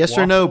 Yes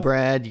or no,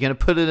 Brad? You going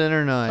to put it in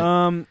or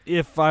not?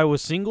 If I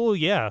was single,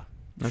 yeah.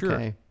 Sure.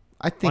 Okay.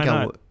 I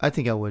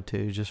think I would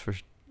too, just for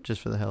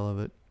the hell of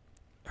it.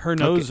 Her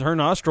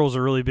nostrils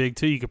are really big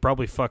too. You could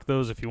probably fuck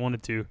those if you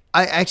wanted to.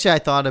 I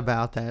thought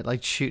about that,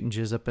 like shooting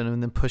jizz up in them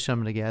and then push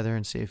them together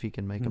and see if you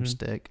can make them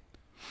stick.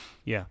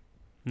 Yeah.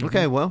 Mm-hmm.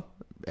 Okay, well,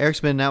 Eric's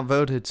been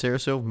outvoted. Sarah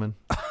Silverman,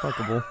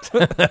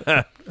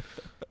 fuckable.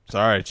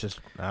 Sorry, it's just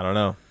I don't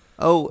know.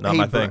 Oh, not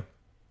my thing.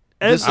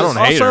 I don't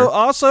hate her.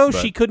 Also,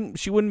 she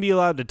wouldn't be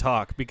allowed to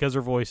talk because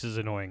her voice is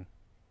annoying.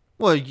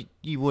 Well,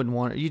 you wouldn't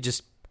want her. You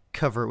just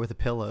cover it with a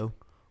pillow.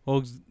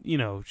 Well,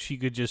 she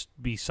could just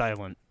be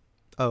silent.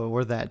 Oh,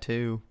 or that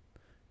too.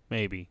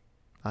 Maybe.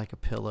 I like a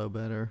pillow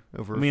better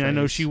over. I mean, I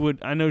know she would.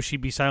 I know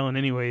she'd be silent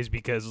anyways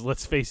because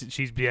let's face it,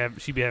 she'd be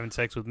having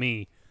sex with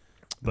me.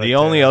 But, the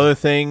only other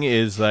thing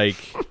is wait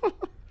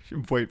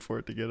for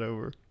it to get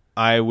over.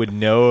 I would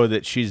know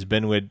that she's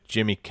been with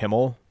Jimmy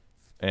Kimmel,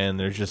 and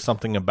there's just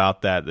something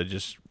about that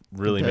just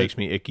really makes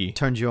me icky.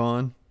 Turns you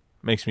on?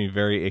 Makes me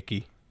very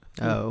icky.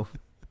 Oh.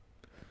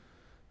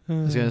 I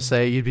was going to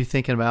say, you'd be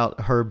thinking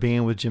about her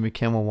being with Jimmy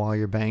Kimmel while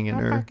you're banging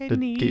her to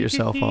get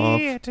yourself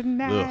off.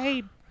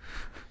 Tonight.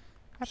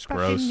 It's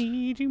gross.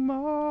 Need you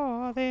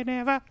more than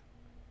ever.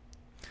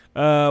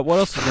 What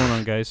else is going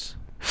on, guys?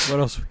 What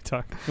else are we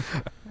talking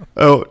about?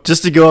 Oh,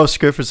 just to go off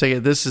script for a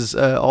second, this is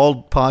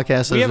all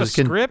podcast We have a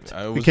listeners script?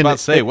 I was about to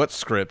say, what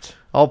script?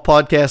 All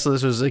podcast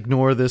listeners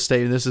ignore this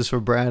statement. This is for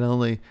Brad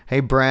only. Hey,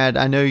 Brad,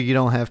 I know you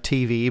don't have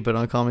TV, but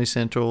on Comedy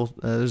Central,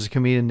 there's a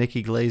comedian,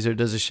 Nikki Glazer,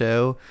 does a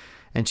show,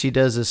 and she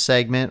does a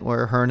segment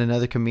where her and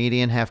another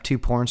comedian have two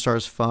porn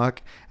stars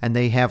fuck, and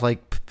they have,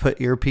 like, put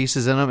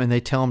earpieces in them, and they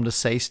tell them to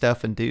say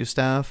stuff and do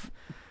stuff.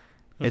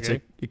 Okay. It's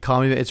a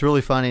comedy. It's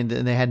really funny, and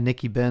they had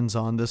Nikki Benz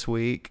on this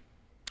week.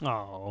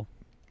 Oh.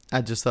 I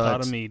just thought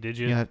Thought of me, did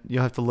you?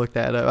 You'll have to look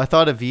that up. I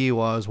thought of you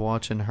while I was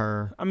watching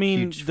her. I mean,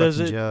 huge does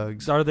fucking it?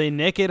 jugs. Are they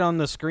naked on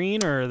the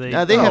screen, or are they?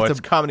 No, they have it's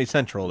to. Comedy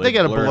Central. They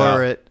got to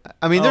blur it.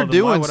 I mean, they're then why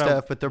doing would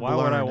stuff, but they're blurring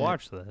Why would I it.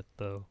 watch that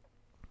though?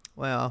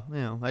 Well,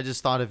 I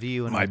just thought of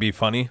you and Might be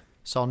funny.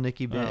 saw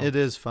Nikki Benz. Oh. It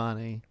is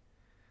funny,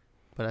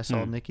 but I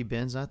saw Nikki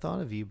Benz and I thought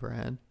of you,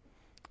 Brad.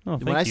 Oh,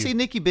 thank When I you. see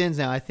Nikki Benz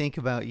now, I think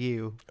about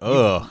you.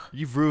 Ugh.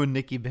 You've ruined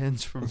Nikki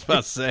Benz for I me. was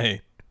about to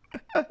say.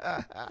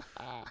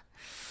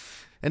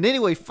 And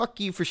anyway, fuck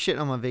you for shitting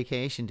on my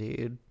vacation,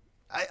 dude.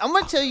 I'm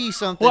gonna tell you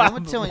something. Wow, I'm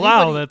gonna tell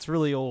wow, anybody- that's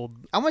really old.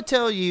 I'm gonna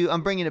tell you.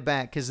 I'm bringing it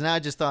back because now I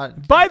just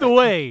thought. By the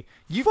way,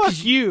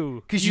 fuck you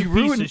you, 'cause you you piece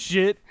ruined- of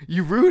shit.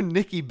 You ruined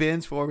Nikki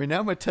Benz for me. Now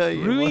I'm gonna tell you.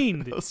 what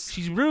Ruined. else.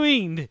 She's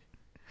ruined.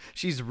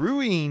 She's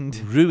ruined.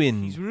 She's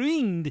Ruined.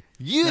 ruined.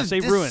 You Now say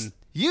ruin.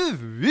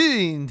 You've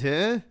ruined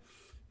her.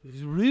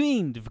 She's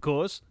ruined, of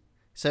course.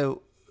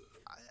 So,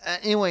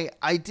 anyway,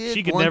 I did.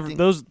 She could one never.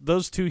 thing-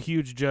 Those two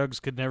huge jugs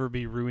could never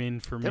be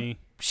ruined for me.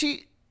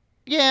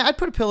 Yeah, I'd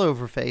put a pillow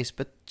over her face,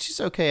 but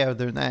she's okay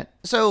other than that.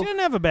 So, She doesn't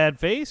have a bad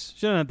face.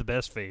 She doesn't have the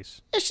best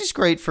face. yeah, she's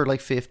great for like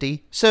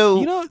 50.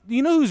 So,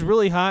 You know who's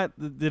really hot?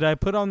 Did I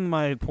put on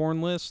my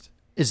porn list?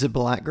 is it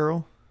black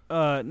girl?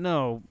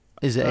 No,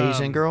 Is it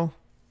Asian Um, girl?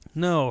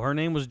 no. Her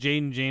name was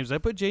Jaden James. Did I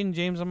put Jaden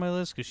James on my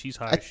list because she's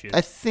hot as shit. I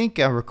think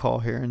I recall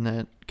hearing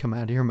that come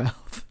out of your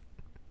mouth.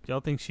 Y'all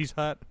think she's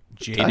hot?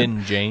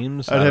 Jaden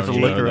James? I'd I have don't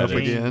to know look who her that up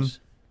is. again.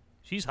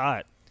 She's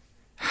hot.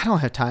 I don't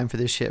have time for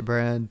this shit,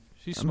 Brad.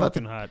 She's I'm about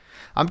smoking hot.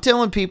 I'm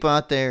telling people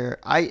out there,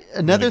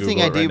 another Google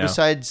thing I it do right now.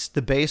 besides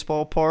the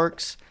baseball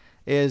parks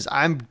is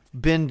I've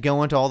been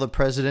going to all the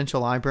presidential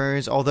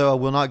libraries, although I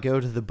will not go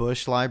to the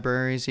Bush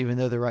libraries, even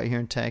though they're right here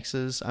in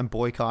Texas. I'm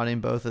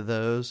boycotting both of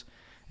those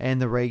and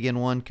the Reagan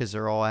one because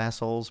they're all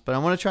assholes. But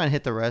I'm going to try and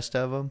hit the rest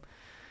of them.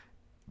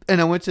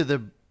 And I went to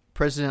the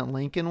President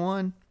Lincoln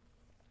one.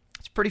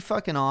 It's pretty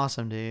fucking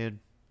awesome, dude.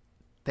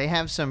 They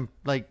have some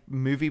like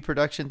movie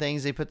production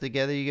things they put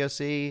together you go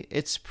see.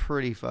 It's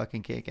pretty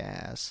fucking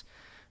kick-ass.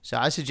 So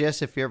I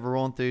suggest if you're ever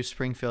rolling through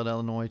Springfield,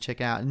 Illinois,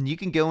 check it out. And you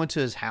can go into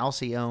his house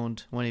he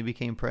owned when he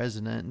became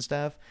president and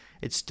stuff.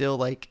 It's still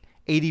like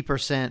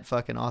 80%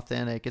 fucking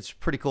authentic. It's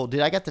pretty cool.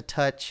 Dude, I got to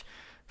touch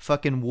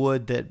fucking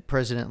wood that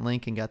President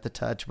Lincoln got to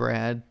touch,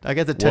 Brad. I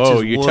got to touch Whoa,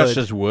 his you wood. touched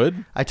his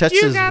wood? I touched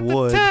You his got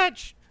wood. the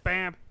touch.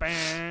 Bam,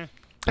 bam,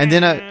 And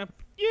then bam.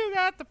 You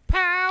got the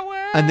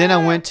power. And then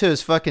I went to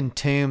his fucking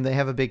tomb. They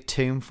have a big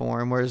tomb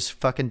for him where his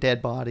fucking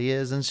dead body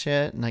is and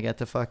shit. And I got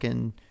to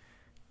fucking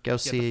go Get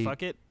see. the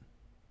fuck it.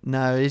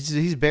 No,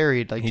 he's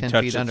buried like He 10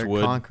 touched feet its under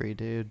wood. concrete,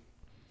 dude.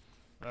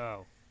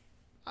 Oh.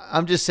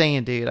 I'm just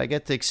saying, dude, I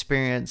get to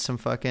experience some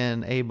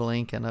fucking Abe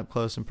Lincoln up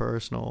close and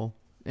personal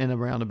in a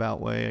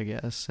roundabout way, I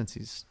guess, since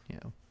he's,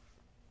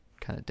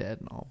 kind of dead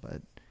and all.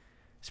 But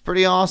it's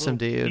pretty awesome,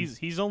 Well, dude.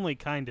 He's only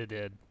kind of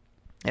dead.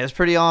 Yeah, it's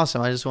pretty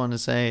awesome. I just wanted to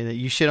say that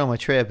you shit on my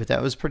trip, but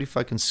that was pretty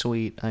fucking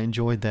sweet. I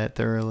enjoyed that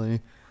thoroughly.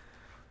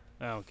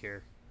 I don't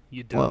care.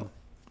 You dumb. Well,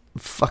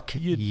 fuck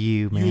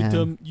you,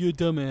 man. You a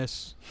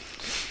dumbass.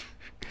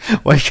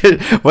 Why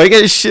you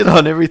gotta shit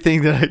on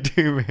everything that I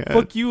do, man?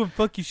 Fuck you and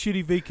fuck your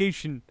shitty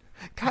vacation.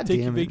 God Take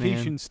your damn it,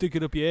 vacation, stick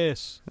it up your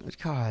ass. man.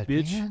 God,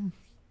 bitch. man.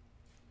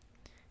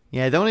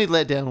 Yeah, the only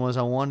letdown was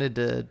I wanted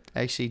to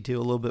actually do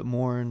a little bit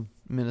more in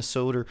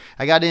Minnesota.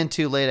 I got in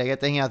too late. I got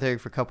to hang out there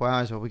for a couple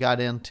hours, but we got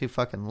in too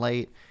fucking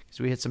late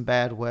because we had some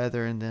bad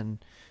weather, and then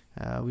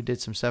we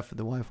did some stuff that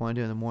the wife wanted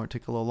to do in the morning. It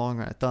took a little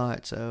longer than I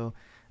thought, so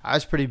I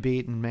was pretty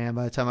beaten, man,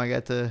 by the time I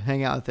got to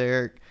hang out with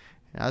Eric.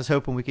 I was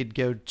hoping we could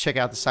go check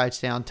out the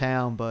sights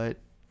downtown, but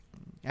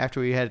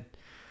after we had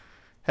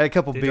a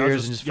couple Did y'all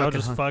beers and just y'all fucking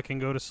just hung- fucking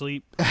go to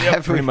sleep.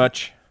 Yep, pretty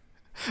much.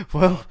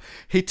 Well,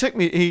 he took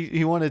me.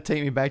 He wanted to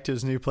take me back to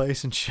his new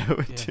place and show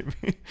it to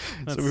me.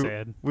 That's so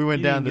sad. we went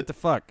You down didn't get the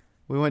fuck.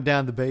 We went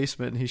down the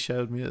basement, and he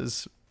showed me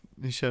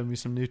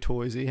some new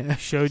toys he had.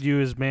 Showed you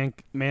his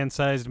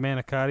man-sized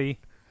manicotti.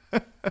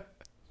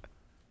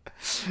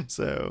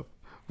 So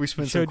we He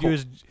spent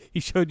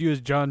showed you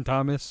his John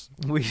Thomas.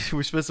 we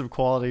spent some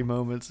quality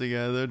moments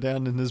together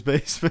down in his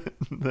basement.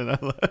 And then I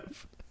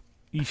left.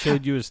 He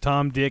showed you his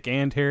Tom, Dick,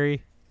 and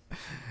Harry.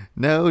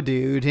 No,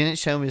 dude. He didn't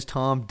show me his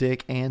Tom,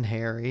 Dick, and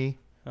Harry.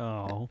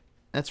 Oh.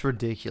 That's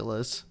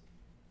ridiculous.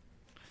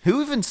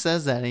 Who even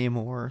says that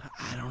anymore?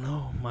 I don't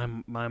know.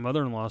 My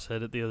mother-in-law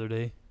said it the other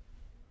day.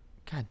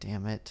 God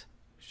damn it.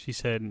 She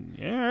said,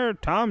 "Yeah,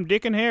 Tom,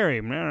 Dick, and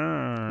Harry."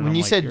 When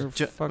you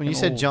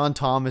said John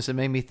Thomas, it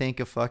made me think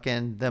of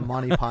fucking the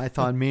Monty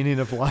Python Meaning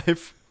of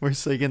Life. We're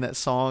singing that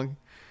song.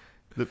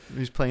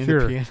 He's playing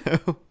the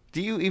piano.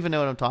 Do you even know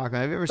what I'm talking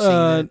about? Have you ever seen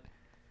it?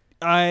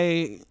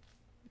 I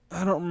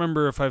don't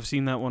remember if I've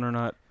seen that one or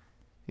not.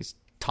 He's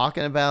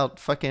talking about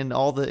fucking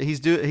all the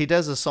he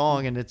does a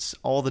song and it's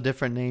all the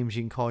different names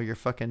you can call your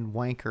fucking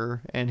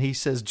wanker, and he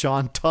says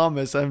John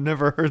Thomas. I've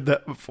never heard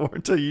that before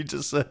until you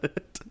just said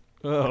it.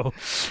 Oh,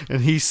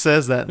 and he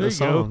says that in the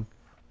song.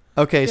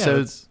 Go. Okay,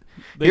 yeah, so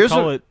they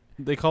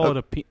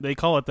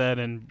call it that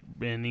in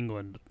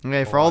England.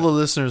 Okay, for all the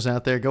listeners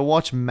out there, go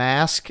watch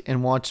Mask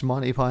and watch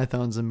Monty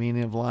Python's The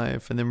Meaning of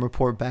Life, and then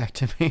report back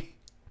to me.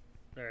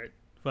 All right,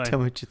 fine. Tell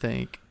me what you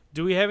think.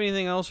 Do we have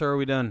anything else, or are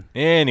we done?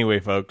 Anyway,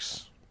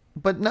 folks.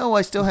 But no,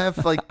 I still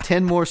have like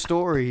 10 more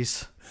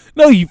stories.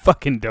 No, you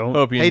fucking don't.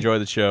 Hope you enjoy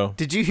the show.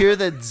 Did you hear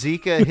that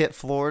Zika hit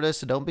Florida?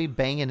 So don't be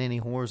banging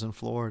any whores in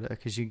Florida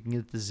because you can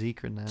get the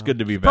Zika now. It's good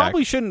to be back.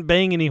 Probably shouldn't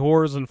bang any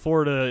whores in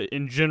Florida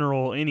in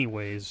general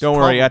anyways. Don't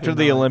worry. Probably After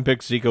the not.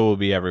 Olympics, Zika will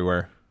be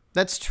everywhere.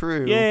 That's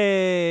true.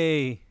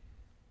 Yay.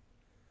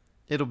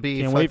 It'll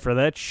be. Can't wait for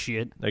that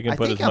shit. They can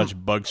put as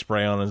much bug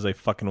spray on as they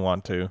fucking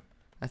want to.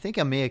 I think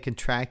I may have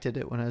contracted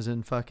it when I was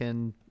in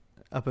fucking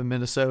up in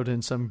Minnesota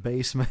in some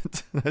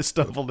basement I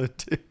stumbled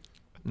into.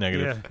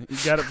 Negative. Yeah, you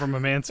got it from a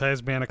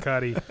man-sized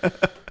manicotti.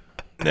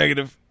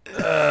 Negative.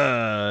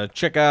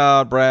 Check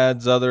out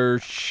Brad's other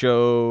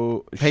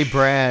show. Hey,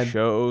 Brad.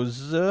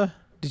 Shows.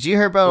 Did you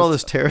hear about all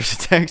those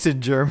terrorist attacks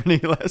in Germany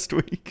last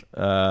week?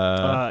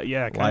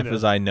 Yeah, kind Life of.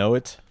 as I Know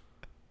It.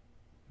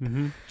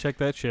 Mm-hmm. Check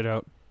that shit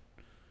out.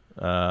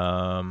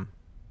 And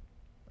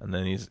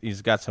then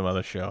he's got some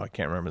other show. I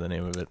can't remember the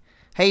name of it.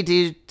 Hey,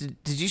 dude,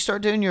 did you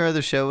start doing your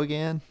other show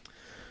again?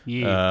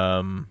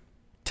 Yeah.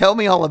 Tell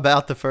me all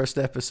about the first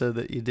episode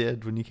that you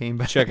did when you came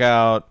back. Check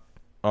out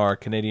our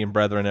Canadian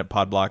brethren at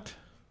Podblocked.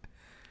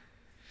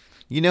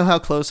 You know how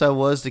close I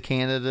was to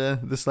Canada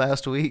this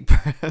last week,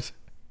 Brad?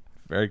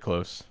 Very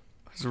close.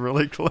 It was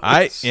really close.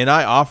 I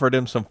offered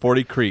him some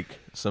 40 Creek,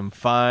 some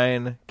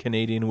fine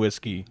Canadian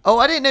whiskey. Oh,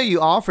 I didn't know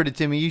you offered it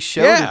to me. You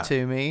showed it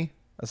to me.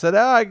 I said,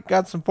 I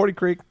got some 40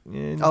 Creek.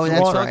 Oh, that's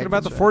talking right.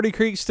 about the 40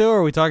 Creek still, or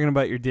are we talking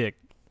about your dick?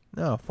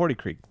 No, 40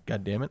 Creek.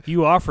 God damn it.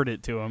 You offered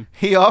it to him.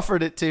 He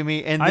offered it to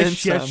me, and then I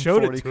some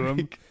showed 40 it to him,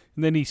 Creek.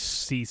 and then he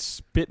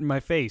spit in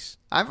my face.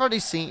 I've already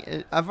seen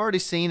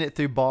it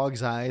through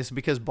Boggs' eyes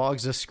because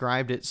Boggs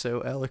described it so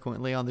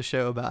eloquently on the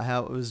show about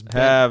how it was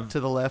bent to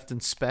the left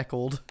and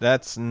speckled.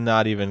 That's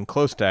not even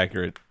close to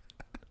accurate.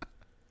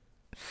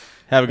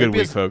 Have a good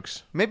week,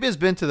 folks. Maybe it's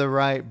been to the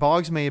right.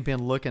 Boggs may have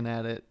been looking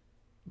at it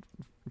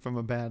from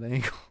a bad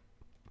angle.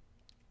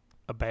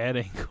 A bad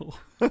angle.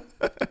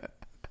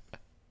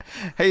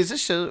 Hey, is this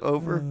show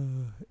over?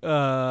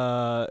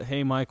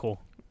 Hey,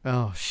 Michael.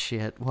 Oh,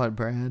 shit. What,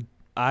 Brad?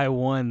 I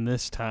won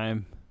this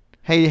time.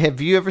 Hey, have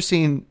you ever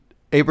seen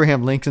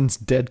Abraham Lincoln's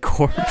dead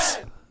corpse?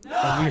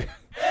 9,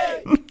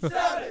 8,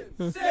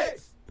 7,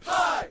 6,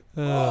 5,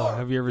 4.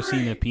 Have you ever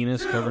seen a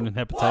penis covered in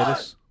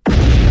hepatitis?